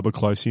 so Bubba,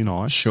 Closey and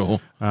I, Sure.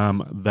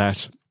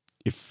 that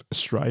if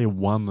Australia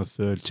won the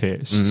third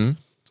test,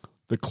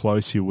 the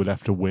Closey would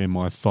have to wear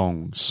my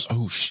thongs.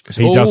 Oh,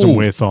 He doesn't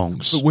wear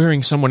thongs. But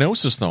wearing someone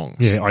else's thongs.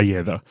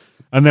 Yeah, though.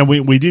 And then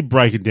we did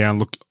break it down.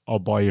 Look, I'll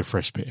buy you a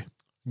fresh pair.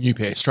 New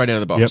pair, straight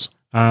out of the Yep. box.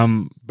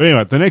 But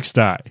anyway, the next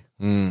day,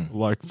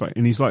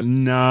 and he's like,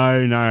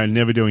 no,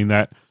 never doing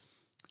that.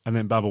 And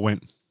then Bubba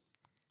went,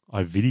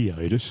 I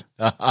videoed it.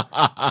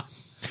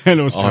 And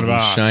it was kind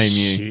of, shame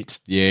you. shit.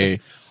 Yeah.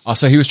 Oh,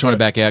 so he was trying to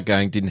back out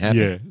going, didn't happen.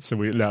 Yeah, so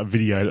we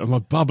videoed it. I'm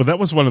like, Bubba, that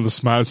was one of the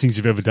smartest things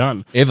you've ever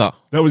done. Ever.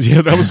 That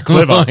was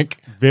clever.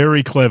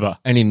 Very clever.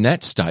 And in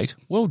that state,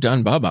 well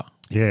done, Bubba.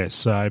 Yeah,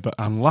 so, but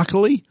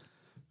unluckily,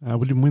 we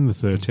didn't win the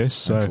third test,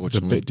 so the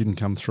Unfortunately. bet didn't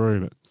come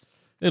through. But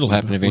It'll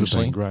happen it would have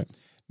eventually. been great.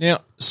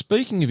 Now,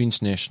 speaking of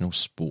international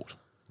sport,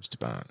 Mr.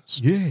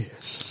 Barnes,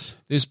 Yes.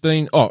 there's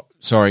been, I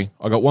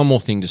got one more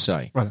thing to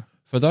say. Right.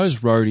 For those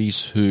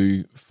roadies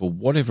who, for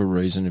whatever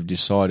reason, have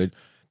decided,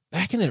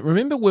 back in the,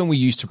 remember when we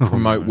used to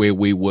promote where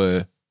we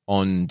were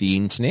on the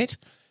internet?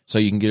 So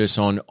you can get us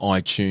on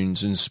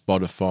iTunes and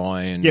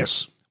Spotify and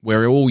Yes.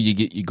 where all you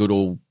get your good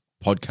old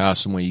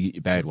podcasts and where you get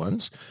your bad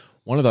ones.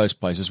 One of those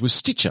places was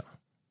Stitcher.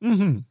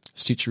 Mm-hmm.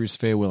 Stitcher is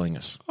farewelling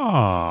us.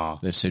 Ah.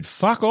 They've said,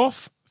 fuck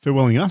off.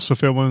 Farewelling us or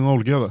farewelling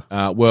altogether?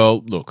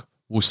 Well, look,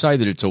 we'll say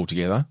that it's all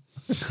together.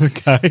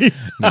 Okay.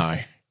 No,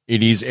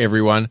 it is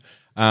everyone.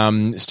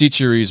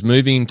 Stitcher is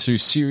moving to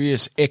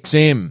Sirius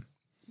XM.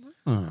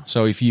 Oh.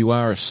 So if you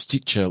are a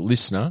Stitcher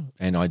listener,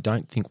 and I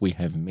don't think we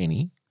have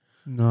many.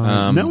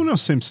 No, no one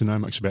else seems to know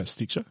much about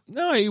Stitcher.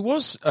 No, it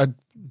was a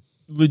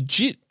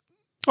legit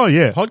Oh,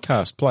 yeah.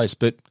 podcast place,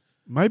 but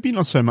Maybe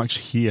not so much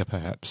here,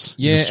 perhaps.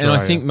 in yeah, and I Australia.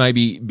 think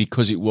maybe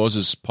because it was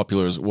as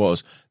popular as it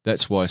was,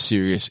 that's why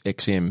Sirius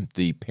XM,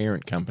 the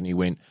parent company,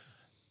 went,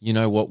 you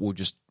know what, we'll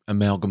just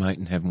amalgamate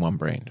and have one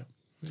brand.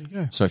 There you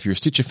go. So if you're a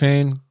Stitcher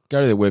fan,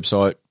 go to their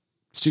website,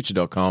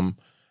 stitcher.com,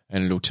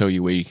 and it'll tell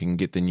you where you can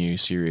get the new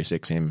Sirius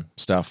XM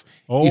stuff.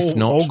 If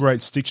not, all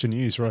great Stitcher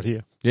news right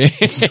here. yeah.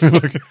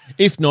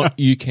 If not,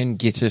 you can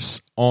get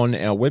us on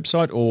our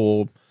website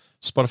or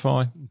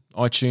Spotify,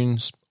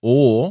 iTunes,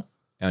 or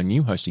our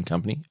new hosting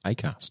company,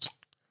 Acast.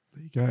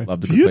 There you go.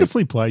 Love the good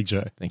Beautifully played,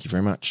 Joe. Thank you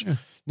very much. Yeah.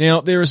 Now,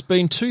 there has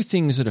been two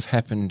things that have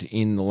happened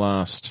in the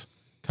last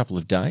couple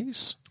of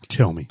days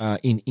Tell me.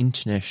 in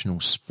international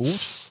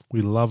sport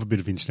We love a bit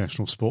of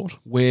international sport.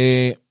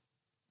 where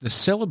the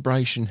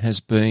celebration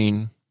has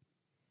been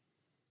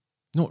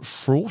not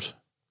fraught,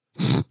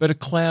 but a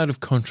cloud of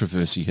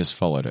controversy has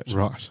followed it.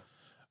 Right.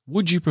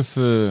 Would you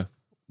prefer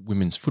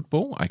women's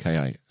football,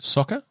 aka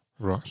soccer,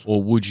 Right.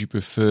 or would you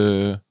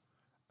prefer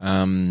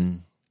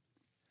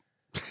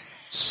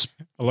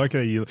I like how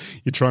you're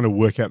trying to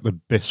work out the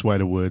best way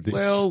to word this.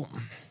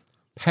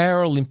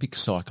 Paralympic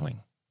cycling?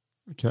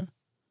 Okay.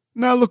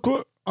 No, look,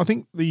 I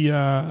think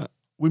the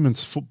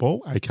women's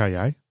football,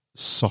 a.k.a.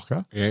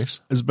 soccer,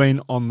 Yes. has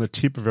been on the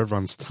tip of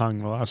everyone's tongue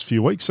the last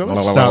few weeks. So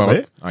let's start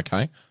there,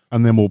 Okay.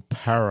 and then we'll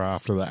para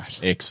after that.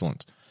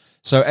 Excellent.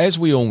 So as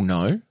we all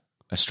know,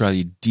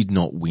 Australia did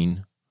not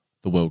win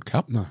the World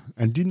Cup. No,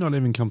 and did not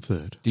even come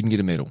third. Didn't get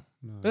a medal.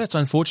 But that's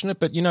unfortunate.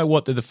 But you know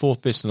what? They're the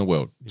fourth best in the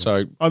world. Yeah.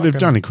 So they've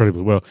done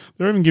incredibly well.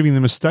 They're even giving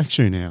them a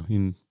statue now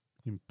in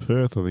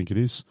Perth, I think it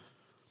is.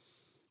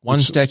 One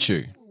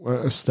statue.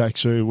 A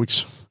statue,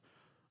 which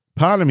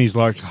part of me is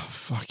like, oh,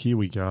 fuck, here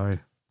we go.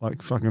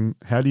 Like, fucking,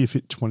 how do you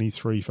fit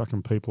 23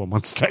 fucking people on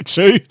one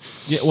statue?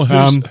 Yeah, well,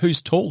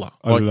 who's taller?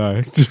 I don't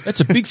know. That's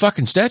a big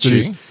fucking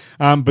statue.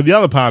 But the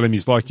other part of me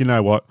is like, you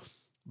know what?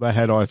 They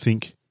had, I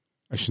think,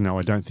 actually, no,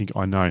 I don't think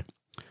I know.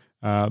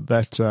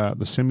 The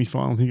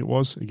semi-final, I think it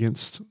was,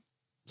 against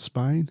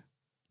Spain.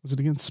 Was it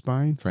against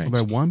Spain? France.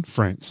 They won?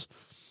 France.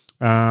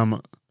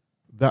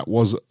 That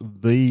was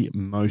the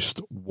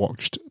most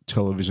watched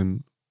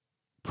television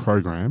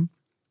program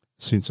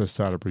since I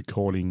started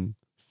recording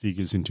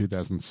figures in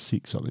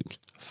 2006, I think.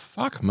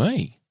 Fuck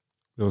me.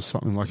 There was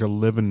something like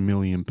 11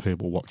 million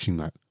people watching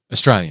that.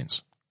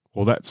 Australians.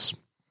 Well, that's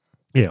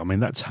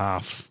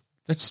half.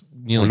 That's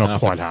nearly Well, not half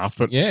quite half,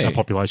 but yeah. our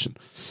population.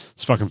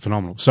 It's fucking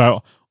phenomenal.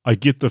 So I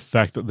get the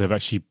fact that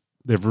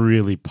they've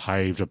really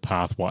paved a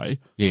pathway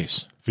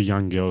Yes. for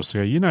young girls to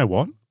go, you know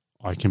what?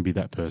 I can be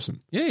that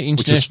person. Yeah,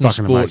 international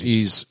fucking sport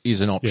amazing.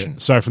 is an option. Yeah.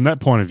 So from that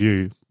point of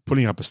view,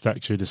 putting up a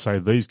statue to say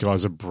these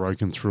guys have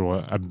broken through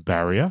a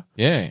barrier.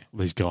 Yeah.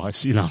 These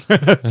guys, you know,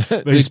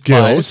 These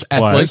players,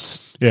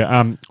 athletes.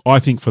 Yeah, I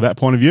think for that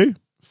point of view,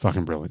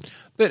 fucking brilliant.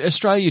 But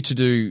Australia to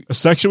do... A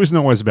statue isn't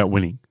always about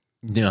winning.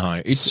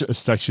 No, it's... A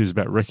statue is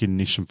about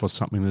recognition for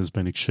something that has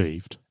been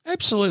achieved.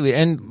 Absolutely.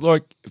 And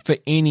like for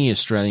any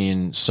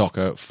Australian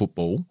soccer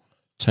football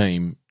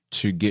team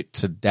to get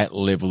to that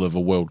level of a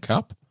World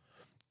Cup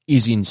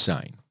is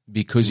insane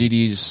because it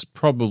is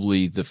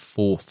probably the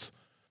fourth,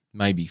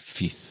 maybe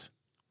fifth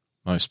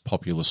most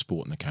popular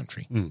sport in the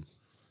country. Mm.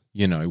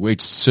 You know,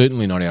 it's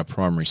certainly not our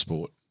primary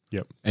sport.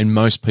 Yep. And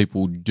most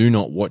people do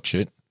not watch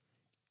it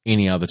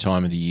any other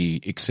time of the year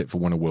except for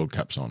when a World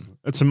Cup's on.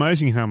 It's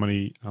amazing how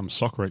many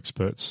soccer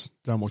experts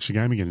don't watch the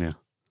game again now.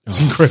 It's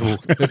incredible.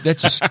 But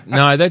that's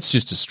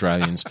just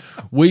Australians.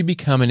 We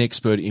become an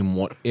expert in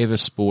whatever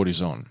sport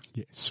is on.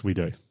 Yes, we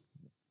do.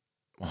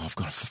 Oh, I've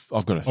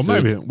got a Or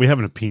maybe we have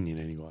an opinion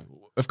anyway.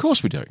 Of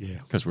course we do. Yeah.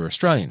 Because we're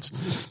Australians.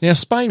 Now,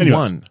 Spain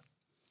won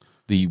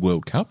the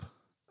World Cup.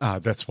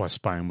 That's why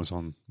Spain was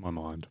on my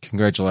mind.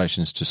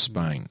 Congratulations to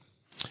Spain.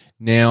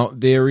 Now,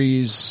 there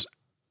is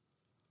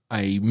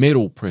a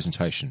medal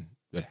presentation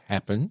that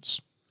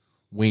happens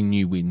when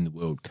you win the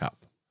World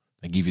Cup.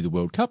 They give you the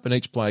World Cup and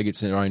each player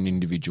gets their own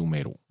individual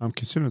medal. I'm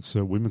considering it's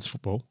women's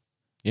football.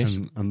 Yes.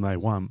 And they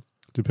won.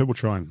 Do people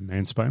try and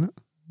mansplain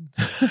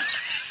it?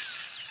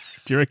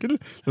 Do you reckon there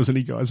was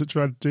any guys that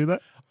tried to do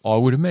that? I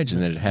would imagine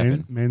that it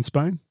happened.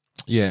 Mansplain?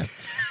 Yeah.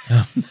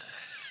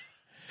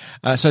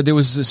 So there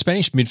was the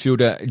Spanish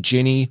midfielder,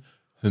 Jenny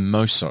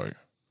Hermoso.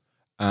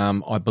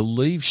 I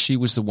believe she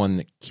was the one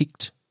that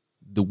kicked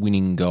the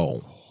winning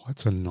goal. Oh,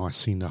 that's a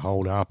nice thing to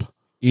hold up.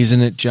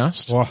 Isn't it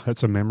just? Oh,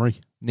 that's a memory.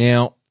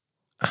 Now,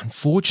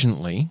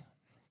 unfortunately,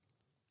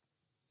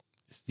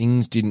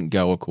 things didn't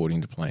go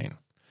according to plan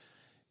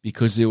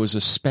because there was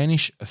a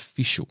Spanish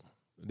official,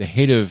 the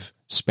head of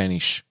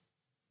Spanish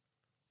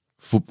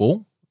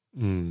football,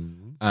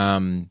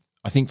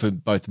 I think for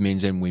both the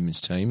men's and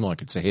women's team,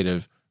 like it's the head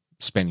of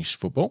Spanish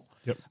football,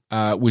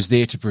 was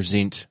there to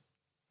present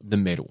the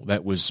medal.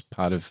 That was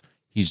part of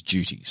his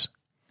duties.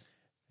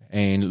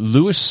 And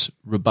Luis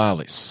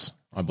Rubiales,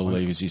 I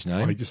believe is his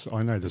name.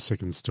 I know the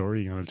second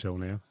story you're going to tell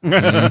now.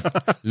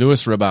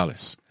 Luis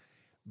Rubiales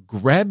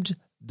grabbed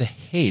the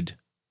head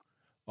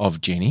of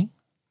Jenny,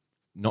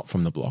 not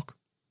from the block,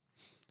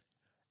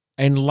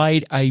 and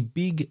laid a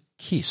big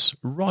kiss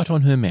right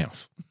on her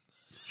mouth.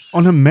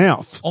 On her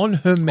mouth? On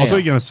her mouth. I thought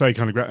you were going to say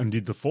kind of grab and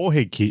did the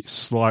forehead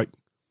kiss, like...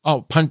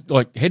 Oh,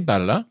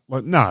 headbutted her?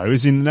 Like, no, it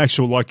was in an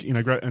actual, like,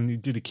 and you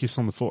did a kiss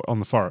on the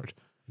forehead.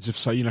 As if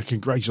say,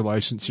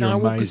 congratulations, you're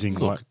amazing.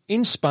 Look,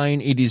 in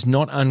Spain, it is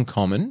not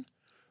uncommon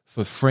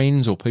for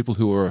friends or people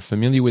who are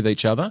familiar with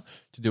each other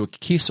to do a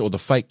kiss or the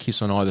fake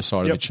kiss on either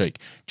side of the cheek.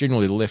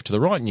 Generally the left to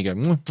the right, and you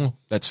go,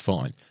 that's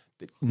fine.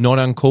 Not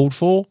uncalled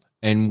for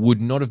and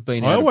would not have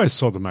been... I always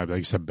thought that maybe they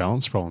just had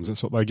balance problems.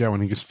 That's what they go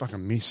and he just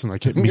fucking miss, and they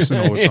kept missing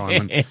all the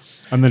time.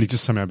 And then it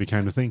just somehow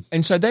became the thing.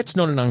 And so that's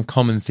not an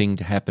uncommon thing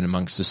to happen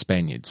amongst the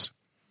Spaniards.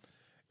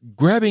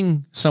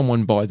 Grabbing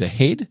someone by the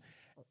head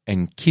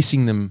and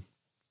kissing them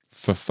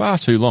for far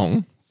too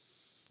long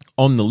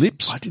on the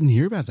lips. I didn't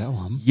hear about that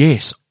one.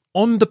 Yes,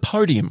 on the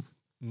podium.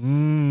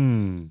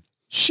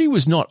 She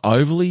was not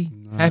overly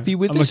happy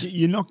with it.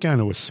 You're not going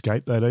to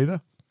escape that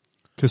either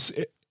because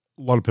a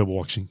lot of people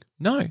watching.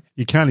 No.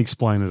 You can't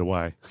explain it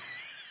away.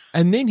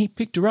 And then he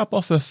picked her up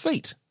off her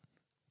feet.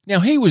 Now,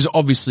 he was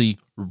obviously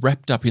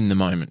wrapped up in the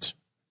moment,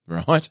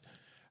 right?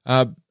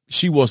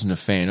 She wasn't a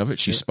fan of it.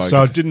 She spoke.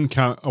 So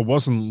it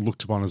wasn't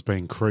looked upon as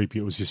being creepy.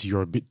 It was just,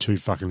 you're a bit too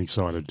fucking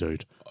excited,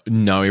 dude.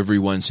 No,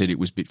 everyone said it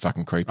was a bit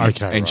fucking creepy.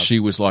 Okay, and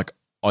she was like,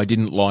 I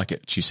didn't like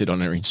it, she said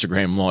on her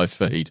Instagram live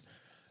feed.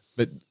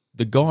 But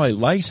the guy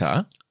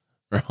later,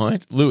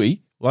 right,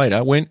 Louis,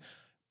 later went,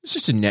 it's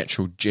just a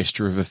natural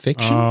gesture of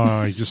affection.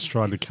 Oh, he just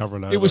tried to cover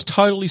it over. It was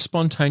totally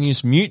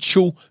spontaneous,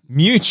 mutual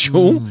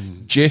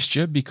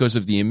gesture because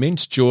of the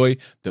immense joy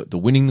that the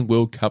winning the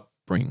World Cup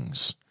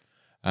brings.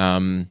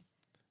 The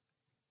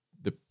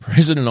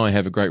president and I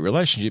have a great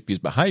relationship. His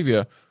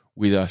behaviour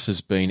with us has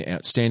been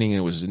outstanding, and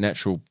it was a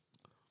natural...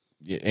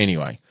 Yeah,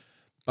 anyway,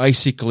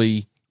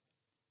 basically,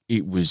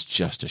 it was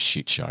just a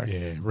shit show.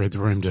 Yeah, read the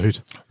room,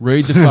 dude.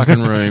 Read the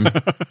fucking room.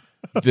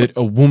 That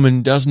a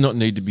woman does not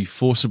need to be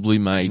forcibly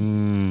made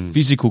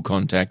physical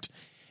contact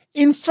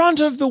in front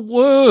of the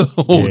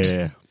world.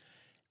 Yeah.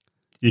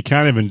 You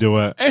can't even do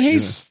it. And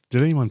he's...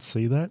 Did anyone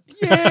see that?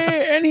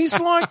 Yeah, and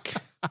he's like,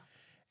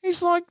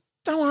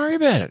 don't worry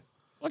about it.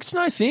 Like, it's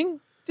no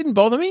thing. Didn't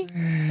bother me.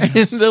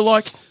 And they're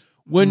like,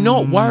 we're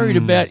not worried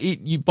about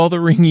you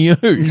bothering you.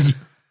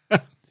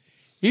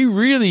 He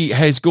really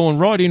has gone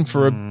right in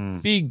for a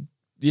big...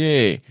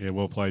 Yeah. Yeah,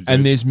 well played, dude.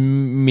 And there's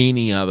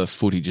many other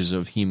footages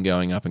of him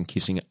going up and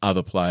kissing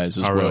other players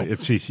as well.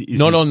 Really?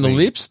 Not on the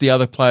lips. The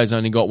other players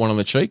only got one on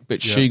the cheek,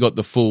 but she got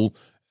the full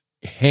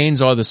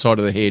hands either side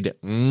of the head.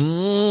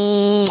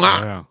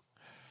 Wow.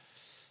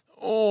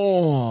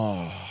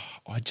 Oh,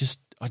 I just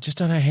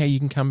don't know how you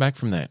can come back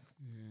from that.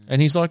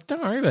 And he's like,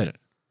 don't worry about it.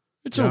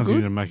 It's all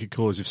good. To make it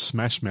cool as if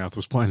Smash Mouth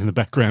was playing in the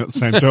background at the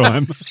same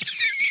time.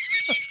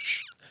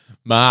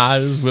 Might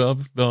as well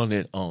burn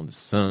it on the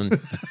sun.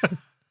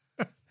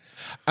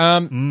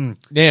 Now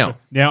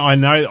I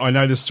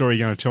know the story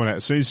you're going to tell now.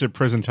 As soon as the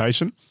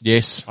presentation,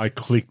 yes, I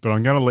clicked, but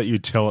I'm going to let you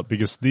tell it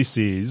because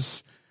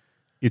it's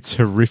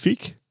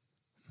horrific,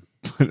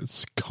 but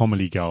it's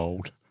comedy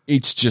gold.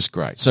 It's just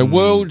great. So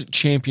World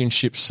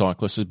Championship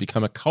cyclist has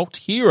become a cult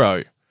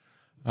hero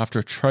after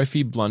a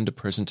trophy blunder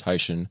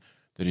presentation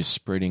that is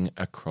spreading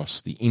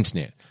across the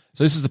internet.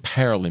 So this is the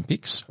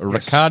Paralympics.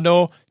 Yes.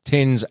 Ricardo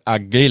Tenz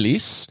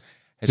Argelis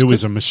Who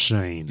is a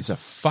machine. He's a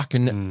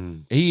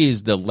fucking... He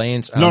is the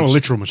Lance Not Armstrong. a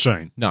literal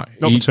machine. No.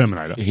 Not the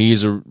Terminator. He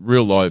is a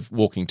real live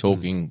walking,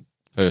 talking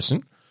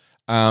person.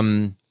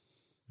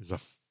 He's a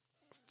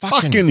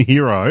fucking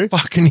hero.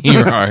 Fucking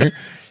hero.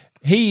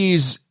 He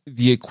is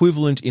the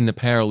equivalent in the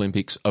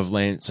Paralympics of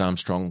Lance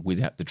Armstrong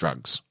without the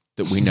drugs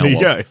that we know There you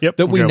of. go. Yep,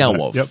 that we we'll go know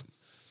with of. that. Yep.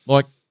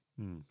 Like,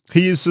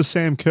 He is the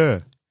Sam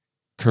Kerr.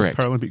 correct.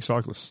 Paralympic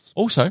cyclists.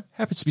 Also,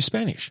 happens to be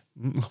Spanish.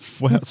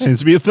 Well, it seems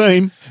to be a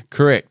theme.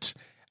 Correct.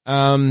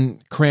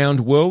 Crowned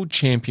world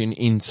champion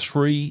in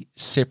 3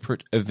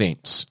 separate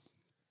events.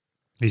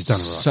 He's done all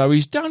right. So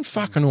he's done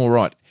fucking all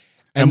right.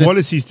 And what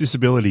is his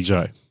disability,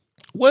 Joe?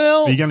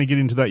 Well, Are you going to get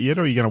into that yet,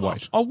 or are you going to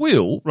wait? I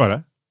will.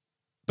 Righto.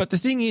 But the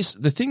thing is,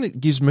 the thing that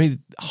gives me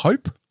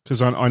hope,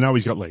 Because I know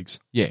he's got legs.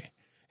 yeah,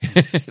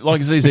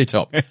 like ZZ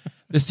Top.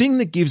 The thing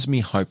that gives me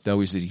hope,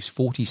 though, is that he's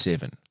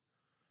 47.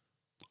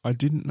 I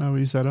didn't know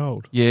he's that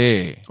old.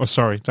 Yeah. Oh,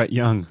 sorry, that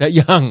young. That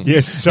young.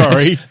 Yes,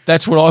 sorry.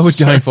 That's what I was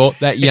going for,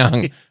 that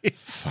young.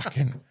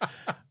 Fucking.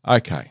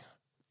 Okay.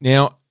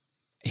 Now,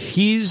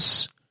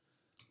 his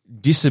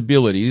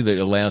disability that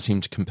allows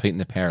him to compete in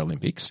the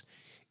Paralympics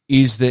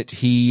is that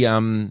he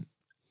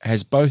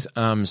has both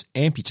arms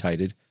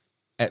amputated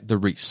at the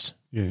wrist.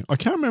 Yeah, I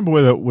can't remember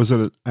whether was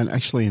it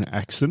actually an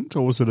accident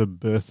or was it a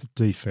birth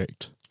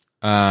defect.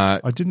 I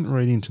didn't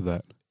read into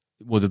that.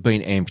 Well, they've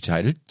been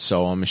amputated,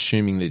 so I'm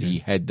assuming that he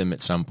had them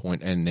at some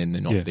point and then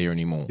they're not there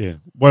anymore. Yeah.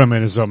 What I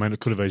mean is, it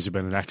could have easily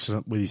been an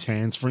accident with his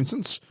hands, for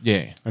instance.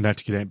 Yeah. And had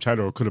to get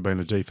amputated, or it could have been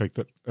a defect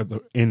that at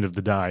the end of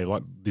the day,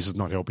 like, this is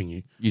not helping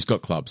you. He's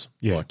got clubs.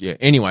 Yeah. Like, yeah.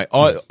 Anyway,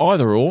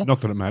 either or,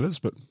 Not that it matters,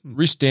 but...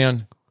 wrist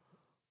down,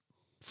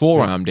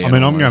 forearm down. I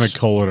mean, I'm almost. going to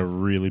call it a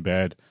really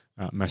bad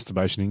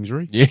masturbation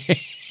injury. Yeah.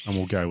 And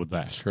we'll go with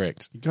that.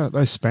 Correct. You got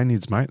those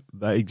Spaniards, mate,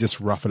 they just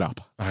rough it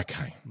up.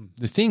 Okay.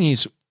 The thing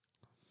is,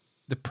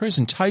 the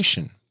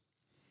presentation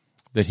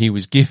that he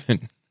was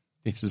given,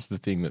 this is the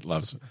thing that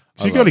loves it.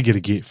 So you got to get a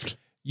gift.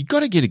 You got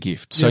to get a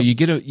gift. So you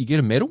get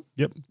a medal,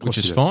 Yep. which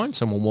is fine.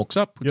 Someone walks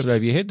up, puts it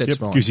over your head. That's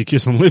fine. Gives you a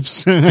kiss on the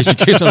lips. Gives you a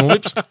kiss on the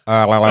lips.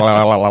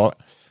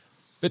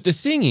 But the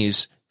thing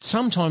is,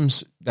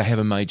 sometimes they have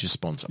a major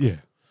sponsor. Yeah.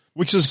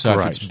 Which is So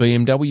great. if it's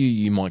BMW,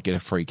 you might get a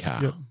free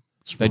car. Yep.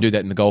 They do that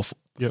in the golf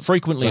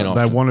frequently and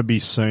often. They want to be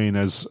seen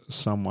as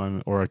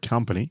someone or a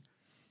company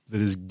that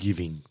is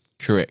giving.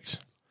 Correct.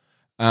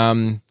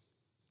 TISSOT,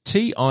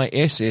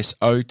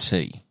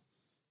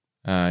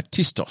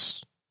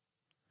 Tistos,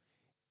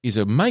 is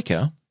a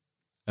maker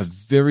of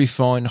very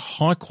fine,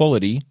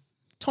 high-quality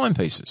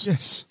timepieces.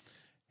 Yes.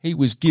 He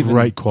was given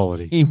Great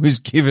quality. He was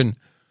given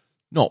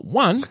not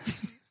one,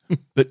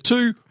 but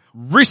 2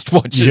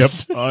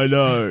 wristwatches. Yep, I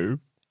know.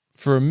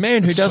 For a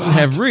man who doesn't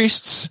have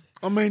wrists,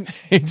 I mean,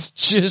 it's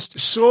just...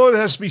 sure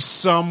there has to be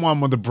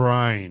someone with a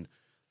brain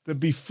that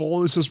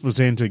before this is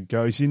presented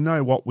goes, you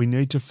know what, we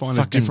need to find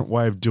a different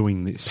way of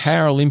doing this.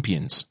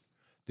 Paralympians.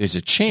 There's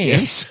a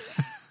chance...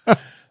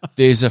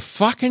 There's a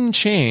fucking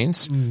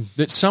chance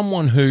that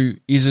someone who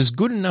is as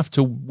good enough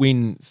to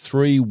win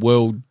 3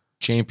 world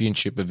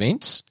championship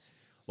events,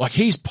 like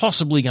he's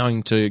possibly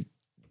going to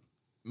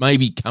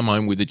maybe come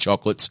home with the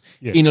chocolates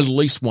in at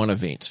least one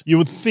event. You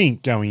would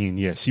think going in,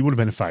 yes, he would have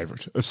been a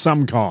favourite of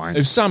some kind.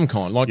 Of some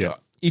kind. Like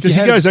because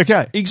he goes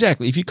okay.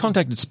 Exactly. If you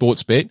contacted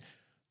Sportsbet,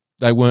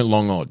 they weren't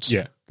long odds.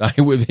 Yeah.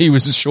 He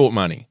was a short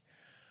money.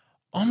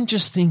 I'm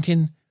just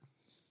thinking,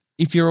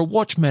 if you're a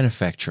watch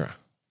manufacturer,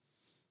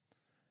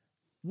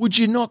 would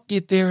you not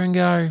get there and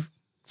go,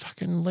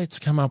 fucking let's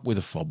come up with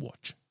a fob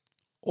watch?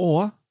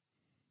 Or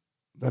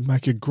they'd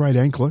make a great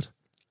anklet.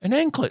 An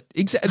anklet.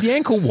 The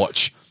ankle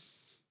watch.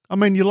 I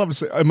mean, you love to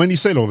see, I mean, you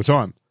see it all the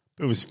time.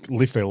 People just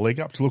lift their leg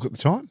up to look at the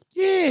time.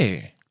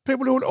 Yeah.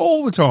 People do it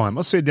all the time.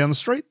 I see it down the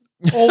street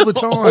all the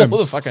time.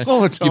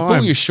 all the time. You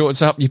pull your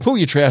shorts up, you pull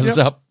your trousers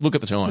up, look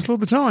at the time. Just look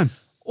at the time.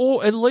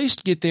 Or at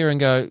least get there and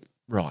go,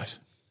 right,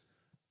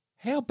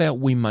 how about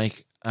we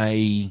make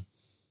a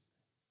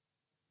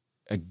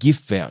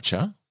gift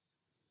voucher?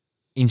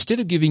 Instead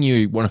of giving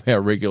you one of our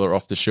regular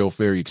off-the-shelf,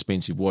 very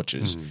expensive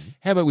watches,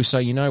 how about we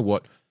say, you know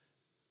what,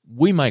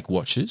 we make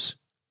watches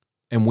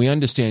and we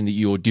understand that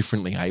you're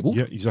differently able.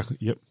 Yeah, exactly.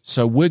 Yep.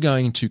 So we're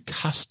going to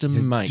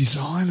custom make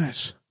design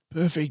it.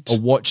 Perfect.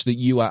 a watch that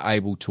you are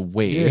able to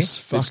wear. Yes,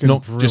 that's fucking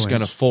not brilliant. just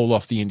going to fall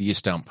off the end of your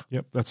stump.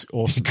 Yep, that's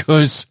awesome.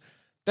 Because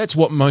that's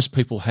what most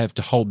people have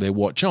to hold their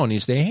watch on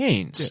is their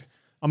hands. Yeah.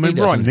 I mean,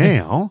 He right doesn't.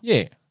 now,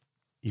 Yeah.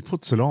 he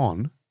puts it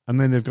on and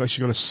then they've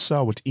actually got to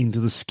sew it into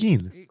the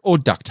skin. Or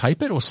duct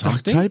tape it or Duct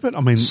something. tape it.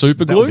 I mean,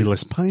 Super that would glue? be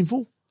less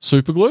painful.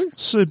 Super glue.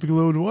 Super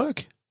glue would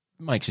work.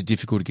 Makes it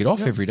difficult to get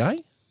off every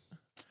day.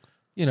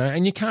 You know,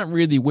 and you can't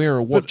really wear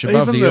a watch But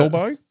above even the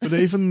elbow. But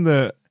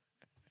even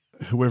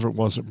whoever it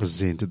was that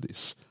presented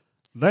this,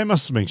 they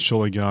must have been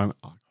surely going,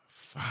 oh,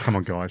 come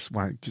on, guys,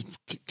 wait,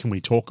 can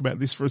we talk about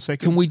this for a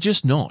second? Can we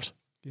just not?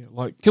 Yeah,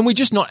 like, Can we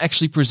just not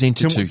actually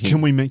present it to him?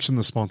 Can we mention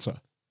the sponsor?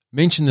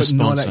 Mention the But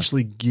sponsor. not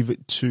actually give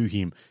it to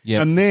him.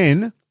 Yep.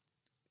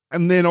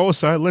 And then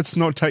also, let's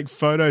not take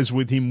photos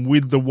with him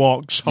with the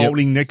watch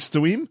holding next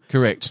to him.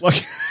 Correct.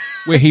 Like,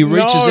 where he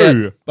reaches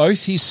No. out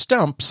both his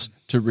stumps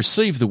to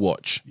receive the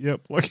watch.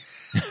 Yep. Like,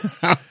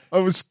 it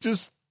was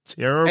just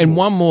terrible. And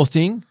one more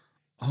thing,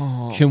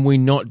 can we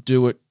not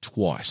do it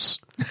twice?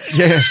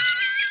 Yeah.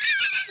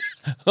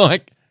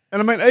 Like,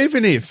 And I mean,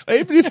 even if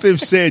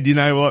they've said, you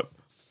know what,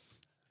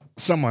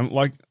 someone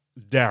like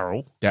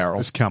Daryl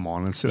has come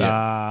on and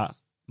said,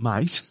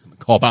 mate,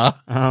 copper,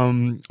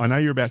 I know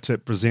you're about to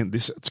present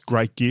this. It's a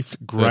great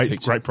gift,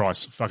 great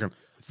price. Fucking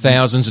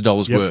thousands of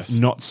dollars worth.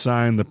 Not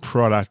saying the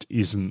product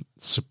isn't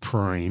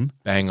supreme.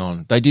 Bang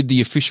on. They did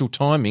the official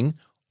timing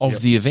of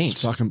the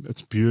event.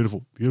 It's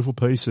beautiful, beautiful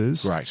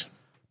pieces. Great.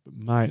 But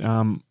mate,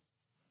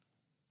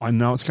 I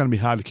know it's going to be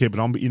hard to keep it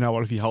on, but you know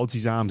what? If he holds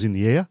his arms in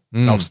the air,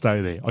 they'll stay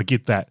there. I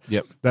get that.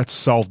 Yep. That's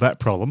solved that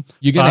problem.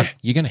 You're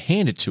gonna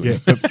hand it to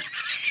him.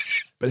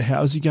 But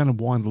how's he going to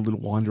wind the little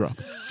winder up?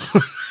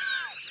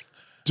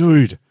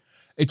 Dude.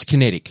 It's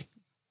kinetic.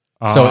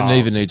 So it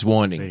neither needs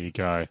winding. There you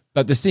go.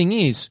 But the thing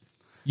is,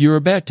 you're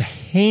about to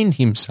hand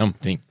him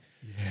something.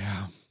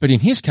 Yeah. But in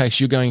his case,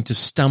 you're going to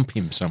stump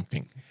him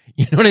something.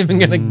 You're not even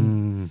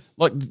going to...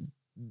 Like,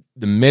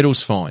 the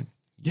medal's fine.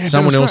 Yeah,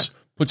 someone else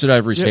puts it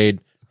over his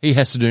head. He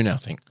has to do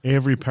nothing.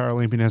 Every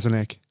Paralympian has a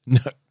neck. No,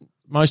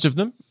 most of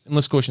them,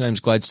 unless, of course, your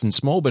name's Gladstone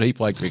Small, but he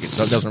played cricket,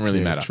 so it doesn't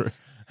really matter. True.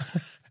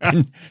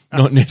 And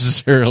not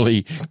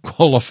necessarily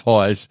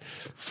qualifies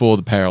for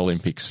the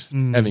Paralympics,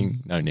 having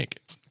no neck.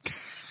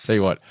 Tell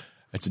you what,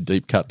 that's a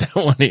deep cut, that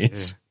one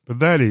is. Yeah. But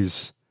that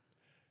is...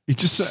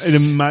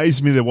 It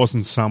amazed me there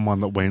wasn't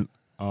someone that went,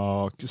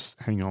 just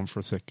hang on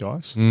for a sec,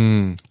 guys.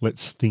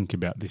 Let's think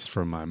about this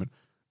for a moment.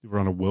 We're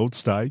on a world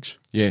stage.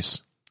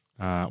 Yes.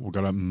 We've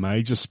got a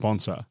major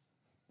sponsor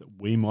that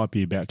we might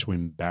be about to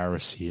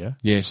embarrass here.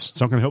 Yes.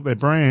 It's not going to help their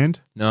brand.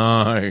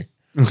 No.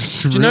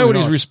 Do you know what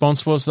his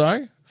response was,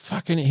 though?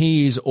 Fucking,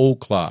 he is all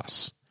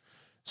class.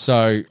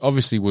 So,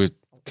 obviously, we're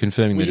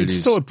confirming that it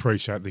is. Still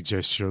appreciate the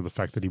gesture of the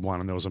fact that he won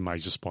and there was a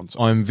major sponsor.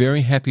 I'm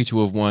very happy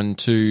to have won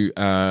 2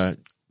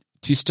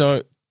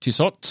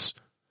 Tissots,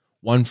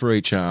 one for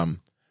each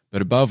arm,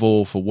 but above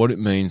all for what it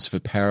means for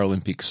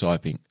Paralympic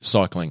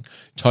cycling,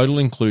 total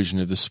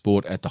inclusion of the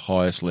sport at the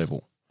highest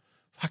level.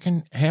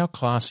 Fucking, how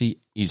classy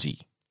is he?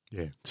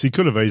 Yeah. So he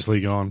could have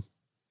easily gone,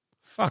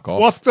 fuck off.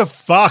 What the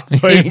fuck,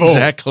 people?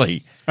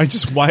 Exactly. I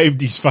just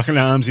waved his fucking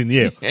arms in the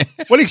air.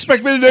 What do you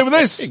expect me to do with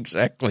this?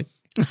 Exactly.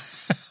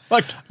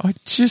 Like, I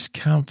just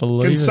can't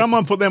believe it. Can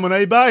someone put them on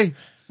eBay?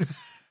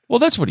 Well,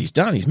 that's what he's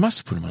done. He must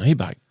have put them on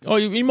eBay. Oh,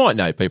 you might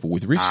know people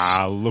with wrists.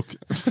 Look.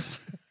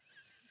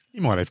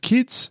 You might have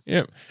kids.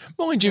 Yeah.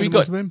 Mind you, he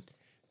got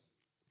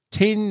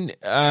 10...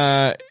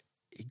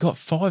 he got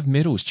 5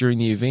 medals during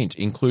the event,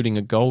 including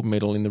a gold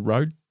medal in the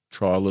road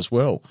trial as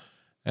well,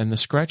 and the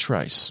scratch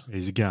race.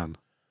 He's a gun.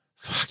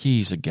 Fuck,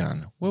 he's a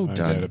gun. Well No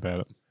done. doubt about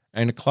it.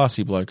 And a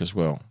classy bloke as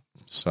well.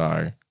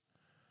 So,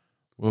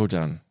 well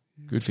done.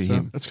 Good for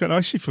him. That's good. I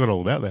actually forgot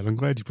all about that. I'm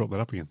glad you brought that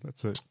up again.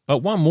 That's it. But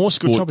one more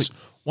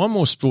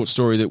sports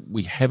story that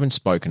we haven't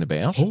spoken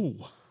about.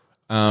 Oh,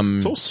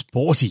 it's all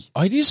sporty.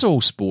 It is all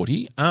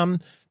sporty. That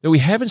we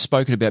haven't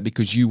spoken about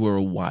because you were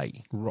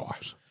away.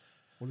 Right.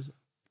 What is it?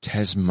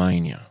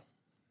 Tasmania.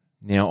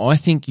 Now, I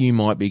think you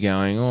might be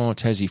going,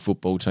 Tassie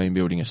football team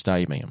building a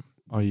stadium.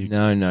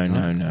 No,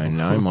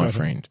 my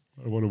friend.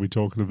 What are we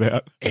talking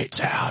about?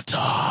 It's our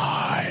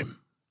time.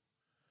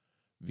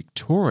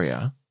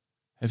 Victoria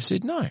have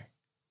said no.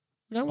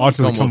 We don't want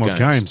to the Commonwealth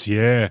Games,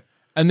 yeah.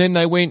 And then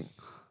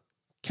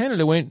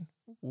Canada went,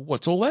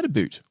 what's all that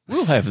about?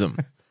 We'll have them.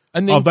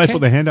 And then they put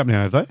their hand up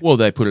now, have they? Well,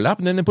 they put it up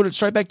and then they put it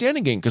straight back down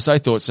again because they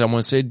thought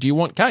someone said, do you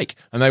want cake?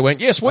 And they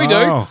went, yes, we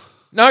do.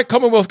 No,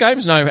 Commonwealth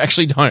Games, no,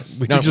 actually don't.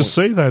 We don't. You just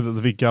see, though, that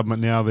the Vic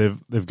government now,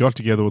 they've got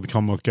together with the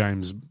Commonwealth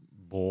Games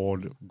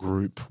board,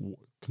 group,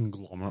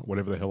 conglomerate,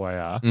 whatever the hell they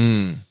are,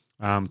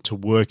 to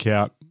work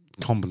out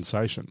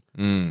compensation.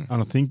 And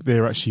I think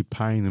they're actually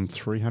paying them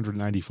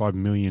 $385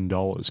 million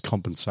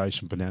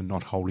compensation for now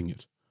not holding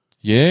it.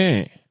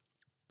 Yeah.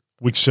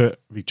 Which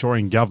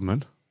Victorian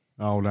government,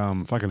 old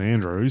fucking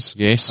Andrews,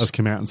 has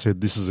come out and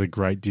said this is a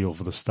great deal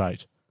for the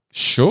state.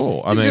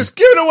 Sure. I mean, just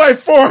giving away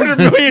 $400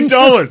 million.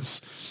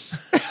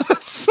 How the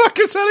fuck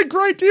is that a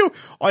great deal?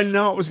 I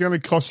know it was going to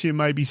cost you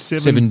maybe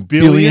 $7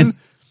 billion.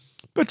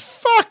 But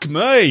fuck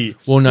me.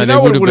 Well, no, you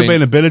know what would have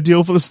been a better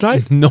deal for the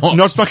state?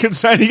 Not fucking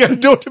saying you're going to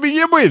do it to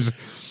begin with.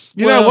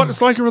 You know what?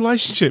 It's like a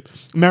relationship.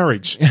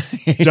 Marriage.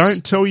 Yes.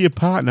 Don't tell your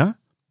partner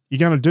you're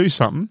going to do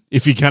something.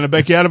 If you're going to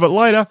back out of it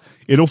later,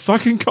 it'll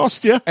fucking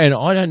cost you. And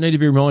I don't need to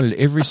be reminded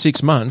every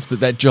 6 months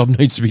that job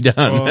needs to be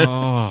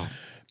done.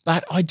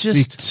 But I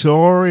just...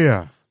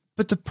 Victoria.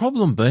 But the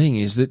problem being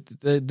is that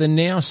they're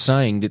now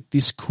saying that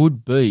this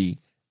could be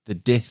the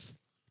death,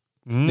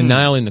 the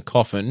nail in the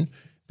coffin,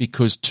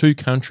 because 2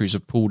 countries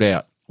have pulled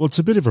out. Well, it's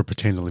a bit of a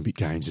pretend Olympic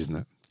Games,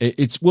 isn't it?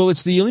 It's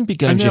the Olympic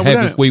Games you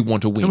have if we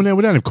want to win. And now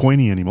we don't have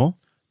Queenie anymore.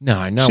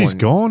 No, she's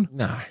gone.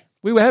 No,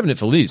 we were having it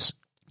for Liz.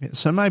 Yeah,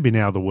 so maybe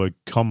now the word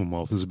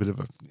Commonwealth is a bit of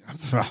a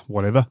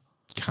whatever.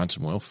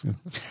 Commonwealth.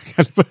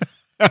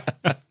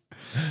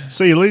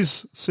 See you,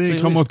 Liz. See you,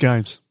 Commonwealth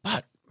Games.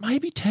 But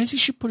maybe Tassie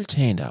should put its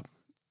hand up.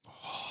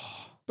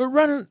 But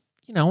run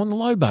on the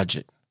low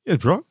budget. Yeah,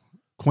 right.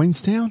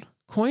 Queenstown.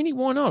 Queenie,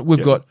 why not?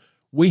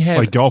 We have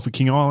Play golf at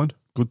King Island.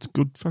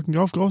 Good fucking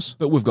golf course.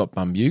 But we've got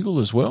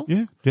Bumbugle as well.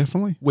 Yeah,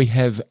 definitely. We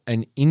have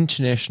an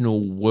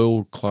international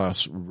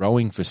world-class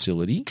rowing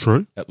facility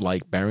True. at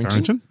Lake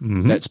Barrington.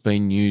 Mm-hmm. That's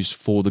been used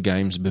for the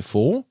games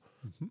before.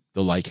 Mm-hmm.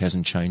 The lake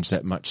hasn't changed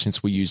that much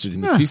since we used it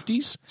in the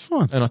 50s. It's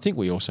fine. And I think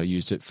we also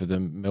used it for the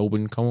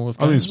Melbourne Commonwealth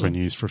Games. I think it's been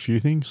used for a few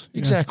things. Yeah.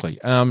 Exactly.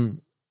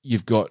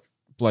 You've got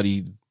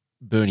bloody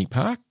Burnie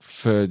Park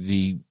for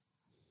the...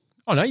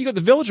 Oh, no, you got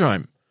the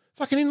Velodrome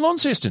fucking in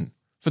Launceston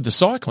for the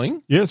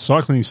cycling. Yeah,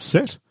 cycling's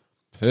set.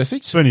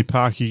 Perfect. Burnie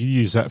Park, you could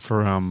use that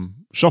for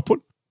shot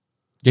put.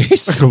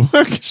 Yes. That could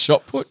work.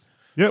 Shot put.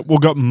 Yeah,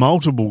 we've got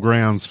multiple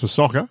grounds for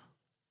soccer.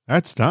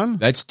 That's done.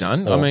 That's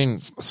done.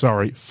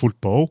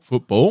 Football.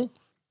 Football.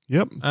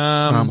 Yep.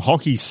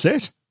 Hockey's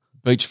set.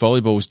 Beach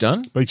volleyball's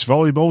done. Beach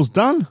volleyball's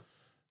done.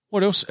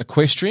 What else?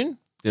 Equestrian.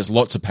 There's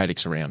lots of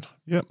paddocks around.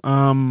 Yep.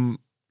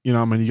 You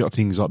got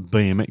things like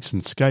BMX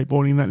and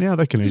skateboarding that now.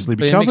 They can easily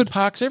be BMX covered.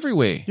 parks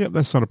everywhere. Yep,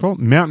 that's not a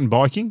problem. Mountain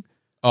biking.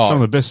 Some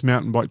of the best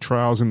mountain bike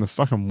trails in the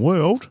fucking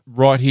world.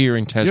 Right here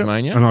in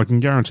Tasmania. Yep. And I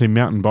can guarantee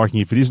mountain biking,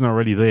 if it isn't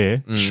already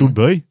there, should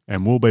be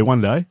and will be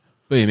one day.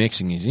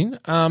 BMXing is in.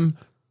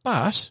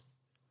 But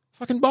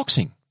fucking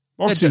boxing.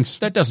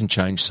 That doesn't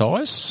change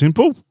size.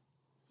 Simple.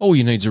 All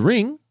you need's a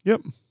ring.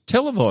 Yep.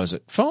 Televise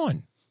it.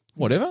 Fine.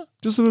 Whatever.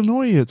 Does it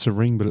annoy you it's a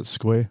ring but it's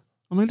square?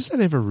 I mean, does that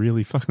ever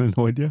really fucking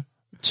annoy you?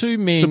 It's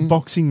a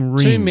boxing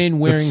ring. Two men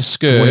wearing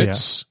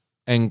skirts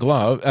and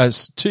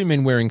gloves. Two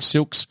men wearing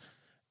silks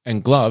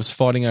and gloves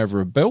fighting over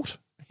a belt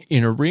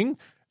in a ring.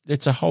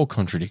 That's a whole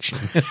contradiction.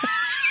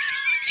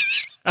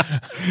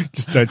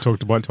 Just don't talk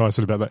to Mike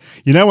Tyson about that.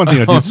 You know, one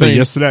thing I did see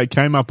yesterday, it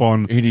came up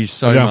on it is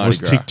so I don't know if it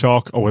was Mardi Gras.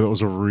 TikTok or whether it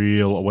was a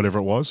reel or whatever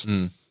it was.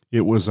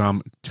 It was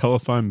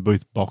telephone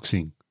booth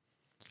boxing.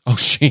 Oh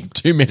shit!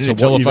 2 men in a What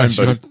telephone you've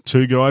actually booth. got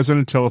two guys in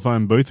a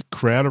telephone booth,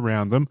 crowd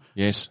around them.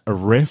 Yes. A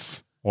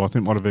ref, or I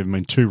think might have even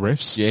been two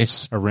refs.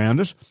 Yes.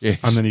 Around it. Yes.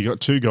 And then you got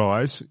two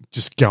guys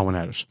just going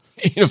at it.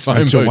 In a phone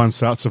until booth. one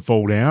starts to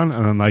fall down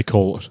and then they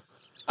call it.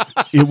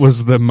 It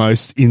was the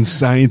most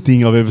insane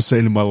thing I've ever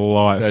seen in my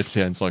life. That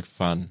sounds like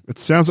fun. It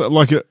sounds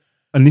like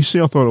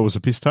initially I thought it was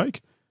a piss take.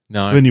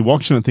 No. Then you're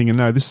watching it thinking,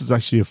 no, this is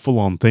actually a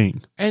full-on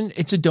thing. And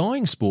it's a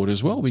dying sport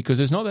as well because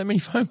there's not that many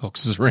phone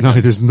boxes around. No,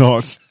 there's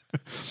not.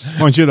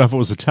 Mind you, though, if it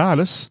was a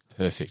TARDIS.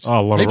 Perfect. Oh,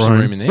 a lot Heaps of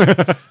room. in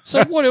there.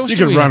 So what else you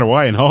do could we run have?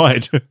 away and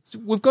hide.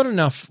 We've got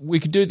enough. We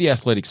could do the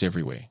athletics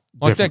everywhere.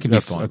 Like that could be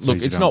fine. That's Look,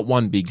 easy it's done. not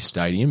one big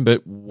stadium,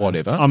 but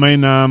whatever. I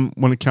mean,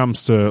 when it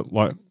comes to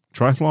like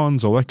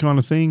triathlons or that kind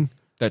of thing,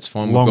 that's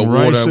fine. Long We've got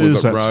water, we've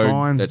races, got that's road.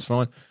 fine. That's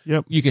fine.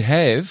 Yep. You could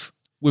have.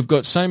 We've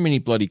got so many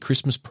bloody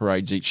Christmas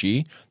parades each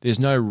year. There's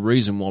no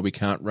reason why we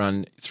can't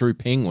run through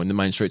Penguin, the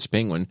main streets of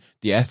Penguin,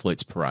 the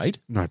athletes parade.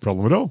 No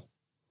problem at all.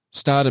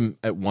 Start them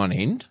at one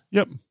end.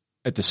 Yep.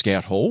 At the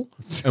Scout Hall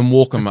and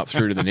walk them up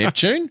through to the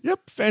Neptune.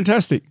 Yep.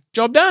 Fantastic.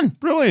 Job done.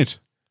 Brilliant.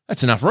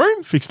 That's enough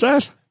room. Fix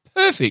that.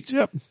 Perfect.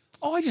 Yep.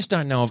 I just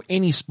don't know of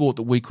any sport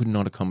that we could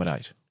not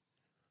accommodate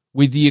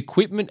with the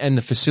equipment and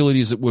the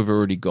facilities that we've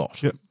already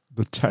got. Yep.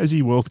 The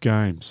Tassiewealth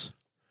Games.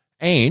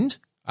 And,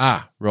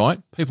 right,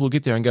 people will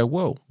get there and go,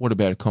 well, what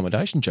about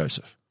accommodation,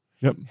 Joseph?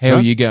 Yep. How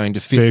are you going to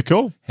fit? Fair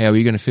call. How are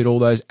you going to fit all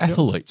those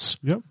athletes?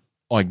 Yep.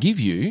 I give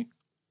you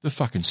the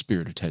fucking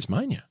Spirit of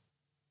Tasmania.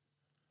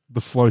 The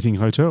floating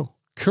hotel.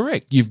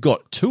 Correct. You've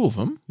got two of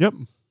them. Yep.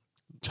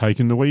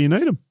 Taken to where you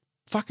need them.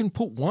 Fucking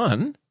put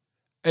one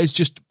as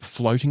just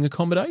floating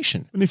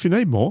accommodation. And if you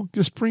need more,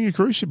 just bring a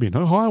cruise ship in.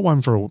 Hire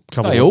one for a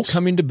couple They of all weeks.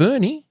 come into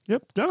Burnie.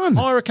 Yep, done.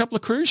 Hire a couple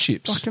of cruise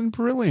ships. Fucking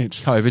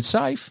brilliant. COVID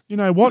safe. You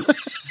know what?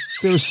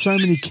 There are so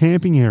many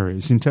camping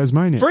areas in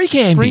Tasmania. Free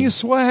camping. Bring a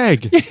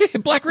swag.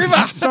 Black River.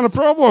 It's not a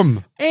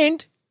problem.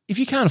 And if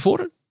you can't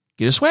afford it,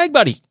 get a swag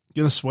buddy.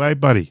 Get a swag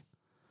buddy.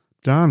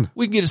 Done.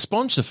 We can get a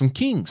sponsor from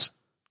Kings.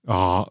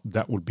 Oh,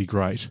 that would be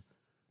great.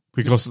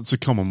 Because it's a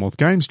Commonwealth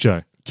Games,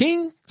 Joe.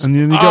 King. And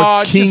then you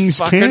got King's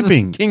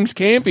Camping. King's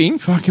Camping.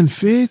 Fucking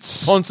fits.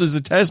 Sponsors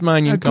the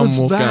Tasmanian How good's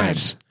Commonwealth that?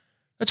 Games.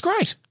 That's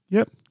great.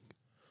 Yep.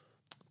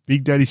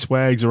 Big Daddy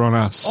swags are on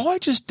us. I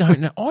just don't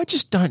know. I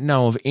just don't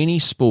know of any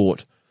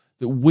sport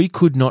that we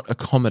could not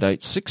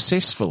accommodate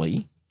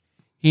successfully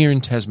here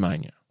in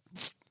Tasmania.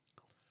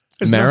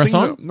 There's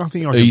Marathon,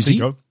 nothing I easy.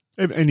 can think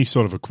of. Any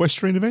sort of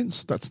equestrian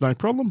events, that's no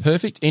problem.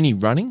 Perfect. Any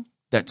running,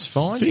 that's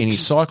fine. Fixed. Any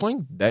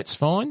cycling, that's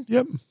fine.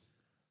 Yep.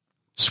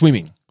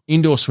 Swimming,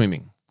 indoor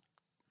swimming.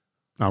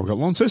 Now we've got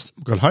Launceston,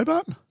 we've got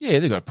Hobart. Yeah,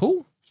 they've got a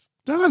pool.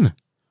 Done.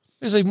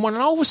 There's even one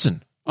in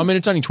Ulverstone. I mean,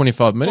 it's only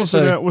 25 minutes.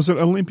 Was it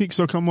Olympics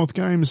or Commonwealth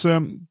Games?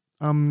 Girl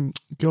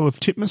of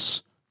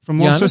Titmus from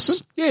Giannis?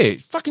 Launceston. Yeah,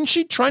 fucking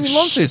she trained in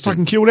Launceston.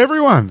 Fucking killed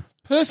everyone.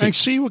 Perfect. And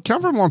she would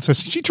come from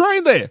Launceston. She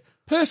trained there.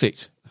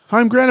 Perfect.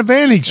 Home ground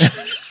advantage.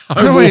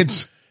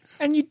 Brilliant.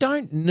 And you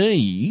don't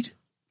need,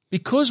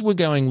 because we're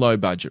going low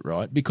budget,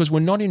 right? Because we're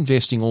not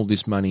investing all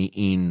this money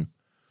in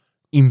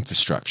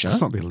infrastructure.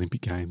 It's not the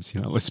Olympic Games,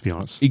 let's be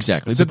honest.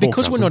 Exactly. But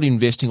because we're not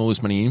investing all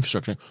this money in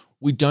infrastructure,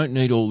 we don't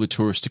need all the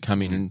tourists to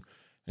come in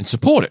and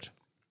support it.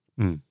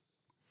 Mm.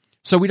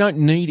 So we don't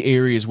need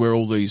areas where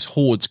all these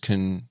hordes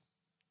can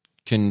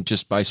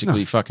just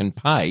basically fucking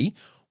pay.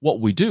 What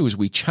we do is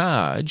we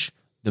charge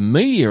the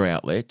media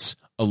outlets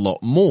a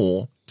lot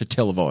more to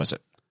televise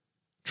it.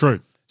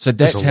 True. So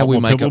that's how we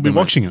make people up be the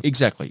money. watching it.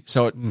 Exactly.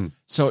 So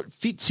it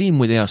fits in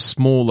with our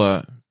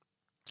smaller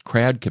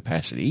crowd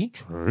capacity.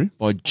 True.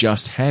 By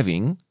just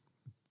having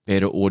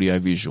better audio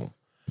visual.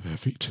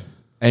 Perfect.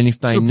 And if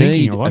they good need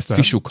thinking. I like that.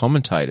 official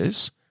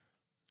commentators,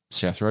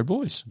 South Road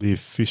Boys. The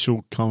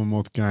official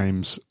Commonwealth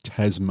Games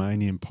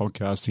Tasmanian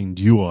podcasting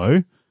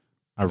duo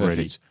are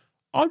ready.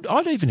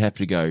 I'd even happy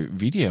to go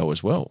video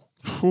as well.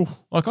 Phew.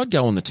 Like, I'd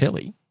go on the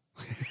telly.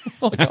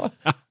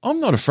 I'm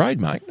not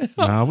afraid, mate.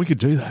 No, we could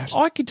do that.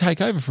 I could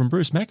take over from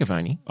Bruce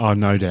McAvaney. Oh,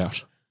 no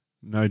doubt.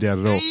 No doubt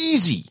at all.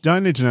 Easy.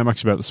 Don't need to know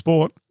much about the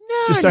sport. No,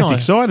 Just act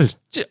excited.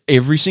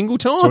 Every single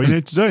time. That's all you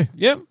need to do.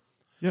 Yep.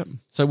 Yep.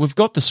 So we've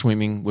got the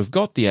swimming, we've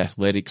got the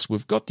athletics,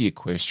 we've got the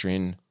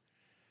equestrian.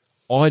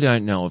 I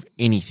don't know of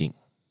anything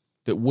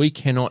that we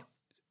cannot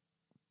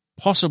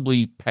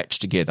possibly patch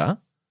together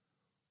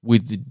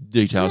with the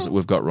details that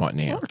we've got right I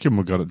now. reckon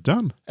we've got it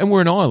done. And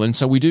we're an island,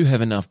 so we do have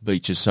enough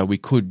beaches so we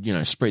could,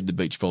 spread the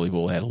beach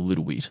volleyball out a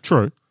little bit.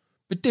 True.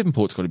 But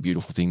Devonport's got a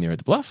beautiful thing there at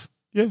the Bluff.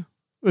 Yeah.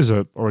 There's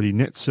a already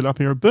net set up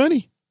here at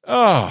Burnie.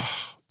 Oh,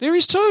 there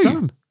is too. It's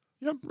done.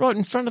 Yep. Right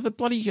in front of the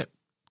bloody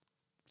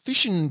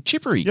fish and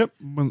chippery. Yep.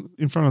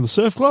 In front of the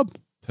surf club.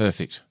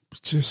 Perfect.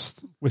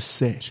 We're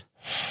set.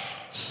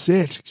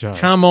 Set, Joe.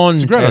 Come on,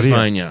 It's a great idea.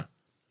 Tasmania.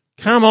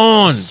 Come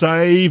on.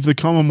 Save the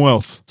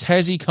Commonwealth.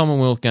 Tassie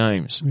Commonwealth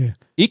Games. Yeah.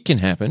 It can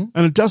happen.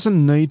 And it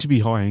doesn't need to be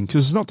high end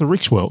because it's not the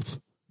rich wealth.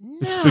 No.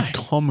 It's the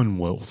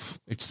Commonwealth.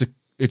 It's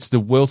the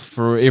wealth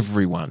for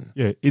everyone.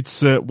 Yeah.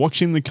 It's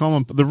watching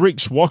the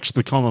rich watch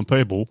the common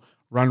people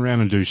run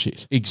around and do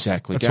shit.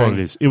 Exactly. That's what it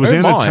is. It was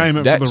 "Oh my,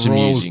 entertainment for that's the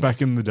Royals amusing."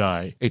 back in the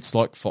day. It's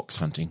like fox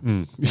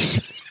hunting.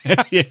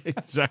 Yeah,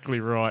 exactly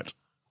right.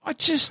 I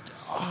just,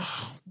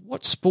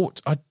 what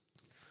sports?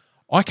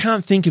 I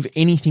can't think of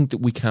anything that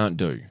we can't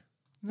do.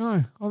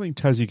 No, I think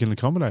Tassie can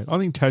accommodate. I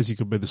think Tassie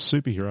could be the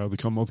superhero of the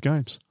Commonwealth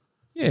Games.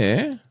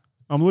 Yeah.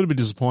 I'm a little bit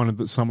disappointed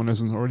that someone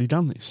hasn't already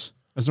done this,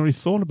 hasn't already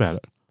thought about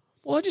it.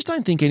 Well, I just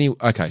don't think any.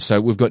 Okay,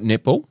 so we've got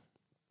netball,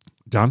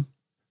 Done.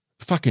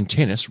 fucking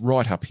tennis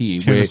right up here,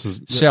 Tennis where is-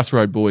 yep. South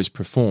Road Boys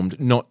performed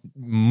not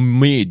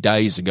mere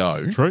days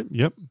ago. True.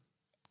 Yep.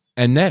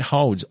 And that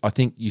holds, I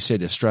think you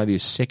said,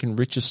 Australia's second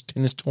richest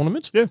tennis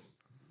tournament. Yeah.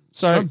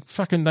 So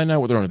fucking they know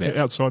what they're on about.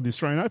 Outside the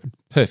Australian Open.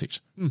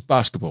 Perfect.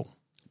 Basketball.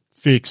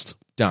 Fixed.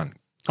 Done.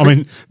 I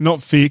mean,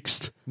 not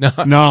fixed. No.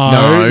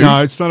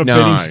 No, it's not a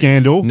betting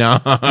scandal. No.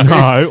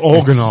 No,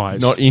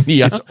 organised. Not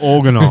India. It's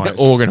organised.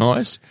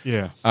 Organised.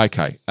 Yeah.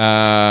 Okay.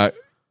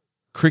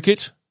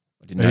 Cricket.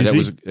 I didn't know that Easy.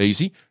 was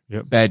easy.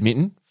 Yep.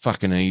 Badminton.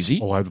 Fucking easy.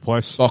 All over the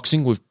place.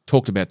 Boxing. We've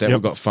talked about that. Yep.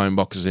 We've got phone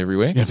boxes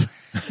everywhere. Yep.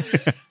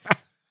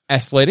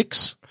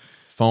 Athletics.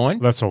 Fine.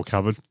 That's all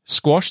covered.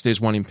 Squash.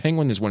 There's one in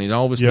Penguin. There's one in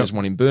Ulvis. Yep. There's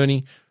one in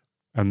Burnie.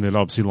 And then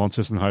obviously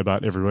Launceston,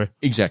 Hobart, everywhere.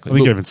 Exactly. I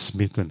think Look, even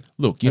Smithton.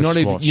 you're has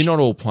not squash. you're not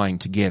all playing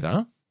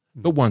together.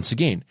 But once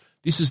again,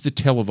 this is the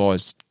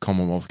televised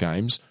Commonwealth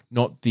Games,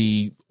 not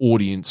the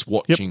audience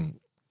watching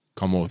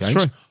Commonwealth That's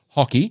Games. true.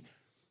 Hockey,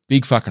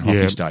 big fucking hockey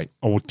Yeah. state.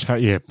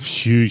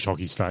 Huge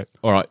hockey state.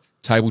 All right,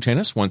 table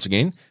tennis, once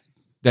again,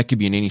 that could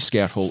be in any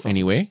scout hall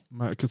anywhere.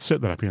 Mate, I could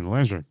set that up here in the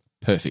lounge room.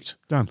 Perfect.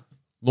 Done.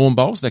 Lawn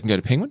bowls, they can go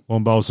to Penguin.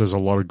 Lawn bowls, there's a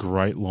lot of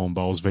great lawn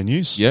bowls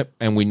venues. Yep,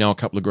 and we know a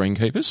couple of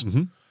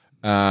greenkeepers.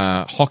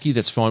 Hockey,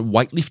 that's fine.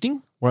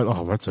 Weightlifting,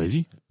 Well, that's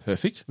easy.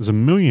 perfect. There's a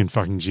million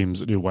fucking gyms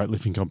that do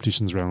weightlifting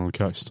competitions around on the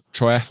coast.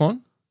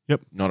 Triathlon,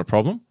 Yep. not a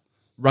problem.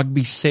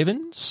 Rugby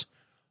sevens,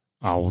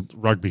 Oh, well,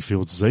 rugby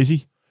fields is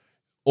easy.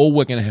 all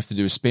we're going to have to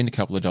do is spend a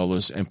couple of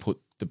dollars and put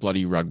the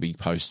bloody rugby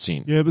posts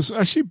in. Yeah, there's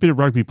actually a bit of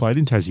rugby played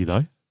in Tassie,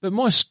 though. But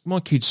my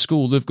kids'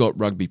 school, they've got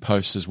rugby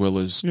posts as well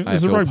as Yeah,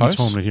 there's a AFL rugby posts.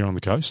 tournament here on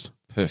the coast.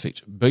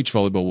 Perfect. Beach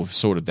volleyball, we've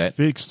sorted that.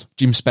 Fixed.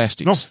 Gym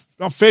spastics.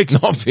 Not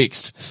fixed. Not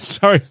fixed.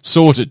 Sorry.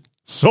 Sorted.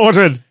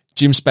 Sorted.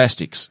 Gym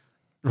spastics.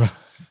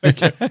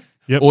 Okay.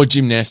 Yep. Or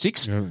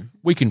gymnastics. Yeah.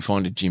 We can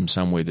find a gym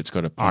somewhere that's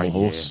got a pommel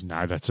horse.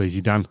 No, that's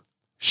easy done.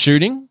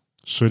 Shooting.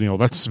 Shooting, oh,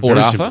 that's Port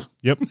very Arthur? simple.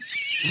 Yep.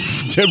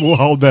 Ted will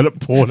hold that at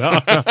Port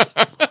Arthur.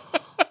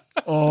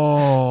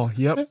 Oh,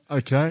 yep.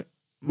 Okay.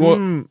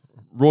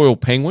 Royal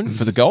Penguin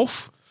for the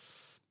golf.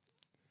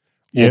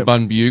 Or Yep.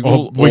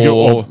 Bunbugle.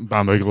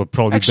 Bunbugle would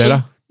probably Actually, be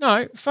better.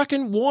 no,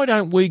 fucking why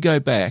don't we go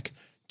back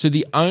to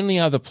the only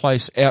other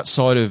place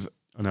outside of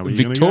I know where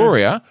you're gonna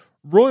Victoria?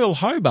 Royal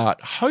Hobart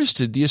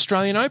hosted the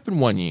Australian Open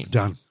one year.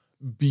 Done.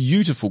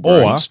 Beautiful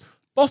greens.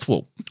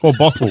 Bothwell. Or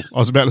Bothwell. I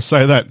was about to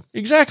say that.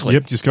 Exactly.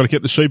 Yep, just got to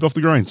keep the sheep off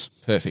the greens.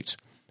 Perfect.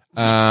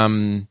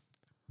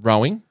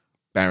 Rowing,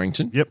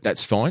 Barrington. Yep.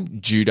 That's fine.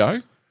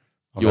 Judo,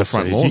 Oh, your that's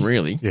front easy. lawn,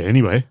 really. Yeah,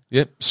 anyway.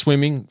 Yep.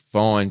 Swimming,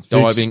 fine.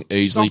 Diving,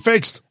 easily. Not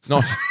fixed.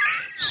 Not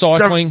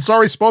cycling,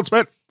 Sorry,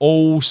 Sportsbet.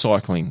 all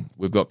cycling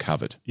we've got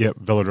covered. Yep,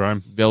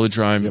 velodrome.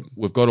 Velodrome,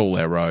 we've got all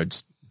our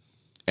roads.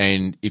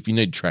 And if you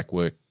need track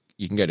work,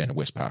 you can go down to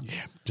West Park.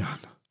 Yeah, done.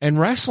 And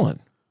wrestling.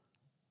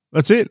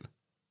 That's it.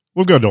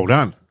 We've got it all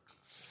done.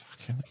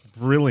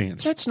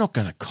 Brilliant. That's not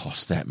going to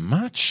cost that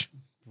much.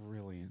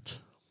 Brilliant.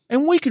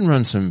 And we can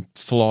run some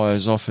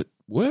flyers off at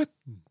work.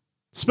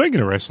 Speaking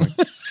of wrestling,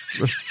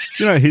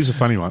 here's a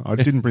funny one. I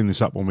didn't bring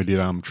this up when we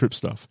did trip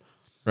stuff.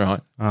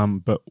 Right.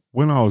 But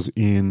when I was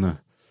in,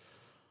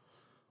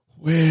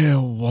 where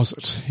was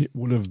it? It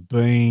would have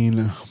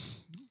been,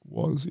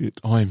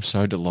 I am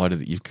so delighted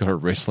that you've got a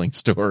wrestling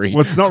story.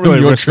 Well, it's not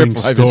really a wrestling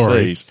story.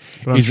 Overseas.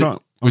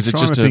 But Was it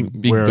just a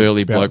big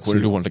burly bloke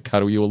who wanted to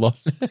cuddle you a lot?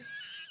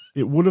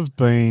 It would have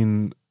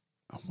been,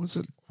 was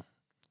it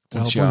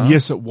Dublin?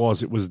 Yes, it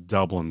was. It was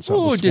Dublin. So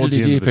oh,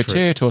 diddly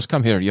potatoes.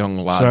 Come here, young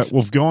lad. So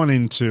we've gone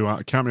into,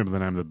 I can't remember the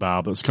name of the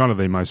bar, but it's kind of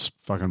the most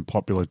fucking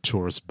popular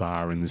tourist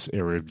bar in this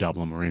area of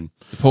Dublin we're in.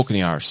 The Pork and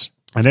the Arse.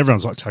 And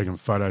everyone's like taking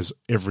photos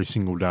every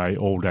single day,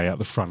 all day out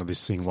the front of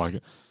this thing.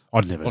 Like,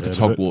 I'd never heard it's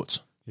of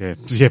Hogwarts. it.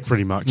 Yeah,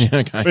 pretty much. Yeah,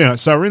 okay. But,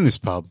 so we're in this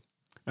pub,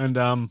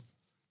 and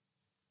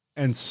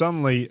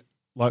suddenly,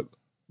 like,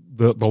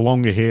 the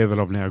longer hair that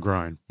I've now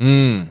grown,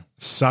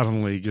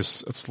 suddenly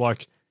just, it's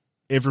like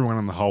everyone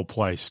in the whole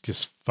place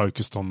just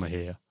focused on the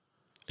hair.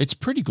 It's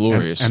pretty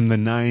glorious. And the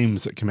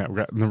names that come out,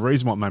 and the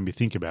reason why it made me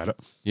think about it,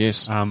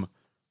 yes,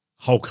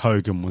 Hulk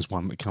Hogan was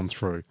one that come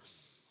through.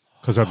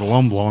 Because I had the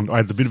long blonde, I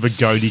had the bit of a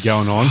goatee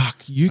going on.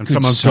 Fuck, you could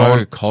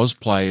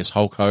cosplay as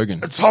Hulk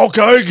Hogan. It's Hulk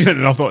Hogan!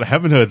 And I thought, I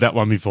haven't heard that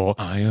one before.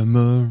 I am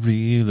a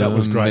real That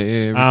was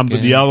great. But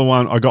the other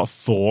one, I got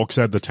Thor, because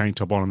I had the tank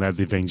top on and they had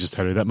the Avengers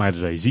tattoo. That made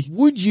it easy.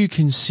 Would you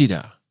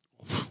consider,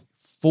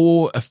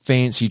 for a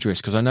fancy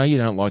dress, because I know you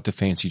don't like the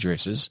fancy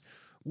dresses,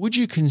 would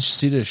you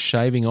consider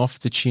shaving off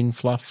the chin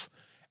fluff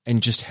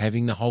and just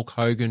having the Hulk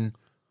Hogan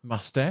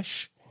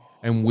mustache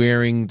and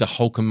wearing the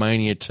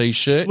Hulkamania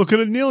T-shirt? Look,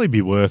 it'd nearly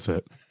be worth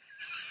it.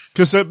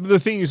 Because the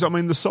thing is, I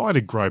mean, the side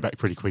would grow back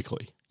pretty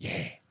quickly.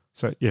 Yeah.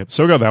 So, yeah.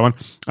 So, we got that one.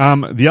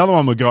 The other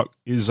one we got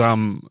is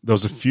there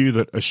was a few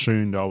that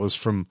assumed I was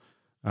from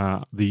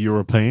the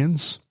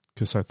Europeans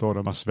because they thought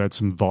I must have had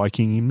some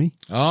Viking in me.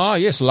 Oh,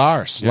 yes,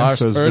 Lars. Yeah, Lars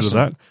so there's a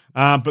bit of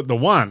that. But the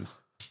one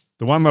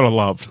that I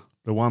loved,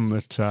 the one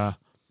that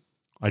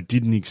I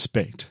didn't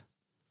expect,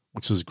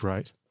 which was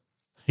great,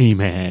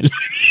 He-Man.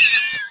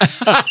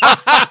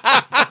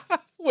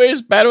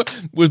 Was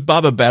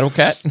Bubba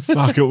Battlecat?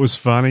 Fuck, it was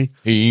funny.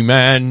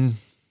 He-Man.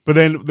 But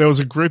then there was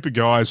a group of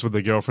guys with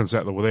their girlfriends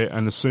out that were there,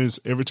 and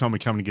every time we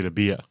come to get a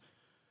beer,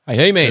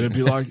 hey, He-Man. It'd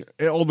be like,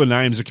 all the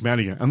names are coming out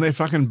again, and they're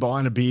fucking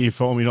buying a beer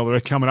for me, they're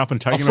coming up and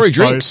taking free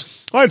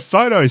drinks. I had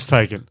photos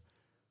taken.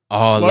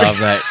 Oh, I love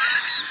that.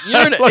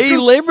 You're an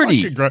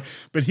celebrity.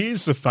 But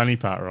here's the funny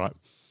part,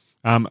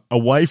 right?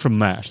 Away from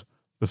that,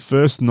 the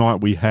first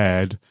night we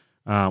had,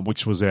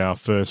 which was our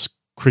first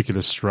Cricket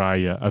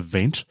Australia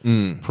event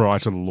prior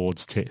to the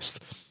Lord's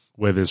Test,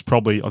 where there's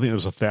probably, I think there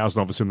was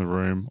 1,000 of us in the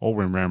room, all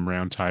around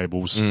round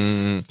tables,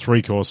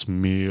 3-course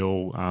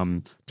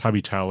meal,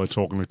 Tubby Taylor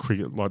talking to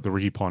cricket, like the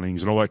Ricky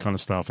Pontings and all that kind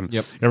of stuff, and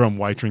everyone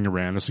waitering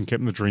around us and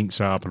keeping the drinks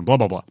up and blah,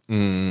 blah, blah.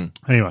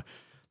 Anyway,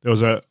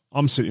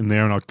 I'm sitting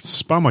there and I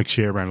spun my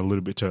chair around a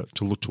little bit to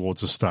look towards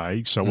the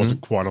stage, so I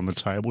wasn't quite on the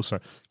table, so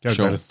go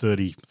to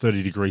 30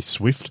 degree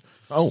Swift.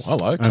 Oh,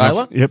 hello,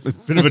 Taylor. Yep, a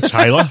bit of a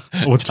Taylor.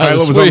 Or Taylor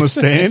was on the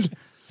stand.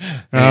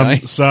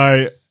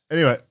 So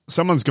anyway,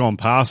 someone's gone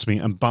past me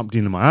and bumped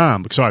into my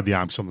arm because I had the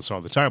arms on the side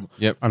of the table.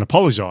 Yep. And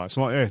apologised.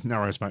 I'm like, yeah, no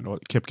worries, mate.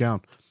 Kept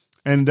going.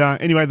 And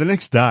anyway, the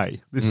next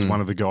day, this is one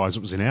of the guys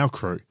that was in our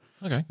crew.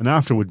 Okay. And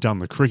after we'd done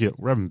the cricket,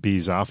 we're having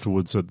beers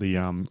afterwards at the,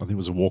 I think it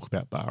was a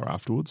walkabout bar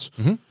afterwards.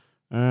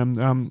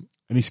 And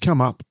he's come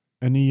up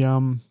and he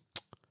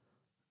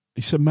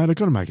said, mate, I've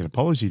got to make an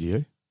apology to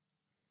you.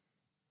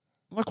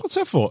 I'm like, what's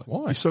that for?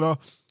 Why? He said,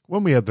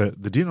 when we had the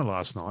dinner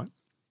last night,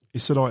 he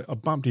said, I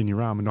bumped in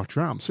your arm and knocked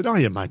your arm. I said, oh,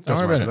 yeah, mate,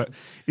 doesn't matter about it.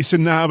 He said,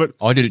 no, but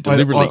I did it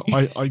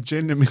deliberately. I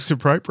gender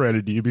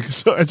misappropriated you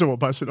because that's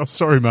what I said, oh,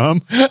 sorry,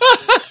 Mum. And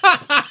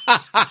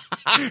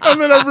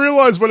then I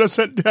realised when I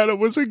sat down it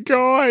was a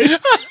guy.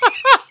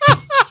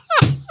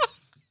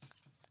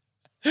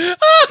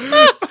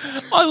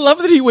 I love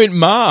that he went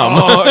mum.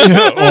 Oh,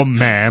 yeah. Or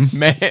ma'am.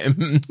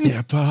 Ma'am.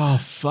 Yeah, but oh,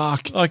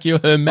 fuck. Like you're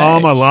her man. Oh,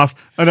 my laugh.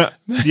 And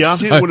the other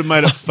thing that would have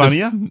made it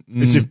funnier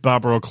is if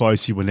Barbara or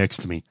Closey were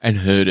next to me. And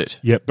heard it.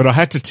 Yeah, but I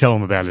had to tell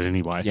them about it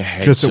anyway.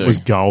 Because it was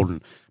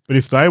golden. But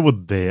if they were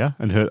there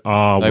and heard,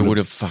 they would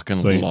have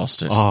fucking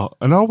lost it. Oh,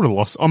 and I would have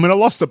lost. I mean, I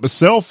lost it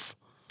myself.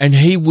 And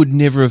he would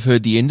never have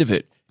heard the end of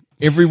it.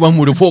 Everyone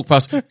would have walked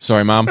past.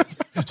 Sorry, Mum.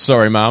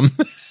 Sorry, Mum.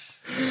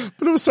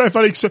 But it was so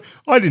funny. So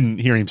I didn't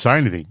hear him say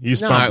anything. He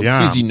just bumped the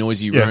arm. Busy,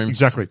 noisy room.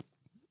 Exactly.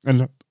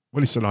 And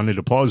when he said, I need to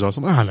apologise,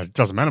 I'm like, oh, no, it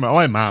doesn't matter.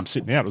 I had my arm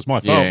sitting out. It was my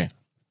fault. Yeah.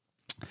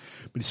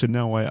 But he said,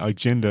 no, I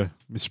gender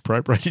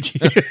misappropriated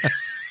you.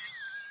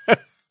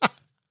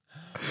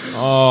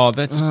 Oh,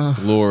 that's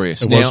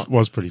glorious. It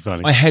was pretty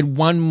funny. I had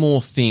one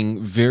more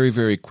thing very,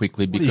 very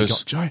quickly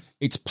because Joe?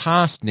 It's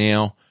past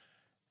now,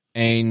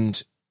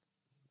 and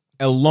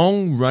a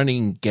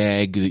long-running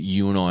gag that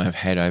you and I have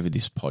had over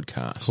this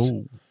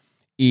podcast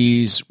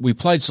is we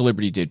played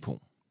Celebrity Deadpool.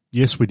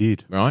 Yes, we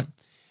did. Right?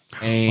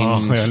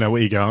 And I know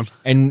where you're going.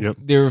 And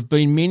there have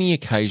been many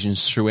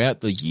occasions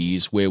throughout the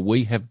years where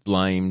we have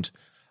blamed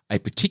a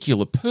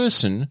particular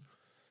person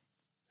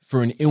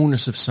for an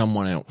illness of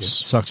someone else.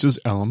 Such as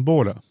Alan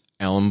Border.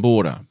 Alan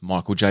Border,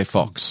 Michael J.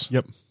 Fox.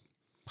 Yep.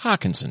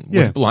 Parkinson.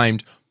 Yeah. We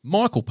blamed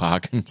Michael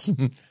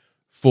Parkinson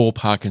for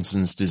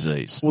Parkinson's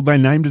disease. Well, they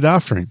named it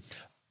after him.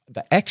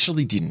 They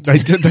actually didn't. They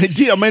did. They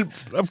did. I mean,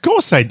 of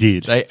course they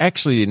did. They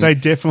actually didn't. They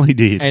definitely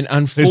did.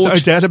 And there's no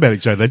doubt about it,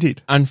 Joe. They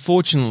did.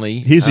 Unfortunately,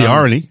 here's the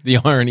irony. The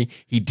irony: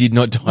 he did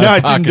not die. No,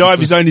 of he didn't die of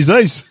his own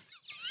disease.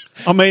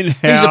 I mean,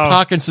 He's a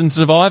Parkinson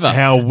survivor.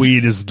 How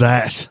weird is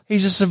that?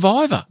 He's a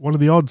survivor. What are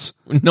the odds?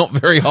 Not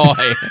very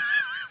high.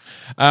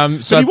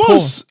 So but he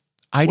was.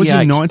 88. Was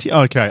he 90?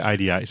 Oh, okay,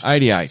 88.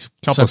 88.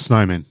 Couple of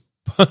snowmen.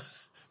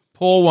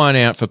 Pour one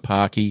out for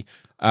Parky.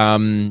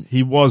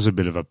 He was a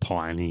bit of a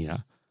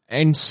pioneer.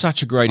 And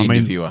such a great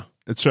interviewer.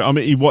 It's true. I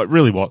mean, he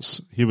really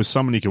was. He was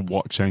someone you could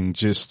watch and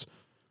just,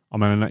 I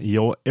mean,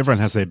 everyone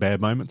has their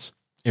bad moments.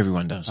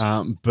 Everyone does.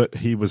 But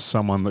he was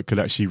someone that could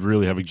actually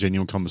really have a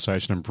genuine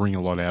conversation and bring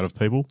a lot out of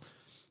people.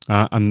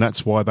 And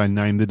that's why they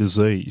named the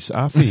disease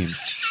after him.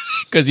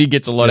 Because he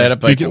gets a lot out of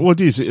people. Well,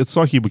 it is. It's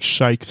like he would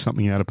shake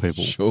something out of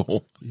people.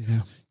 Sure.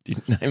 Yeah.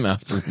 Didn't name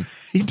after him.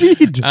 He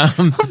did.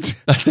 But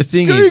the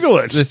thing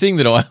the thing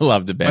that I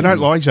loved about him. I don't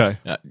like Joe.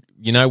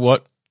 You know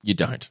what? You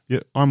don't. Yeah,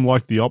 I'm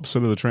like the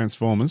opposite of the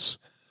Transformers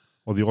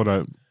or the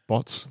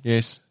Autobots.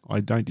 Yes. I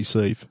don't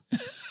deceive.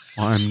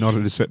 I am not a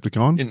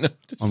Decepticon.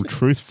 I'm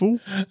truthful.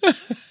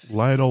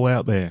 Lay it all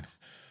out there.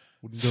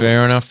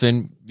 Fair enough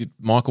then.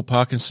 Michael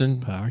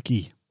Parkinson.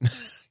 Parky.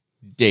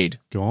 Dead.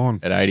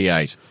 Gone. At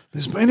 88.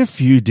 There's been a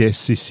few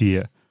deaths this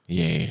year.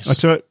 Yes. I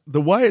tell you,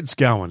 the way it's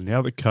going,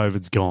 now that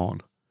COVID's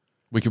gone,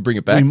 we could bring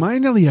it back. We may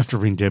nearly have to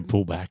bring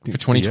Deadpool back. For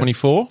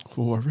 2024?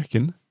 Well, I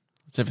reckon.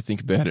 Let's have a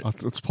think about it.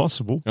 It's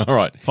possible. All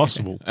right.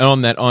 Possible. And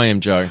on that, I am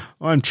Joe.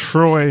 I'm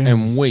Troy.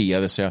 And we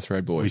are the South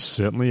Road Boys. We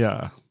certainly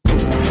are.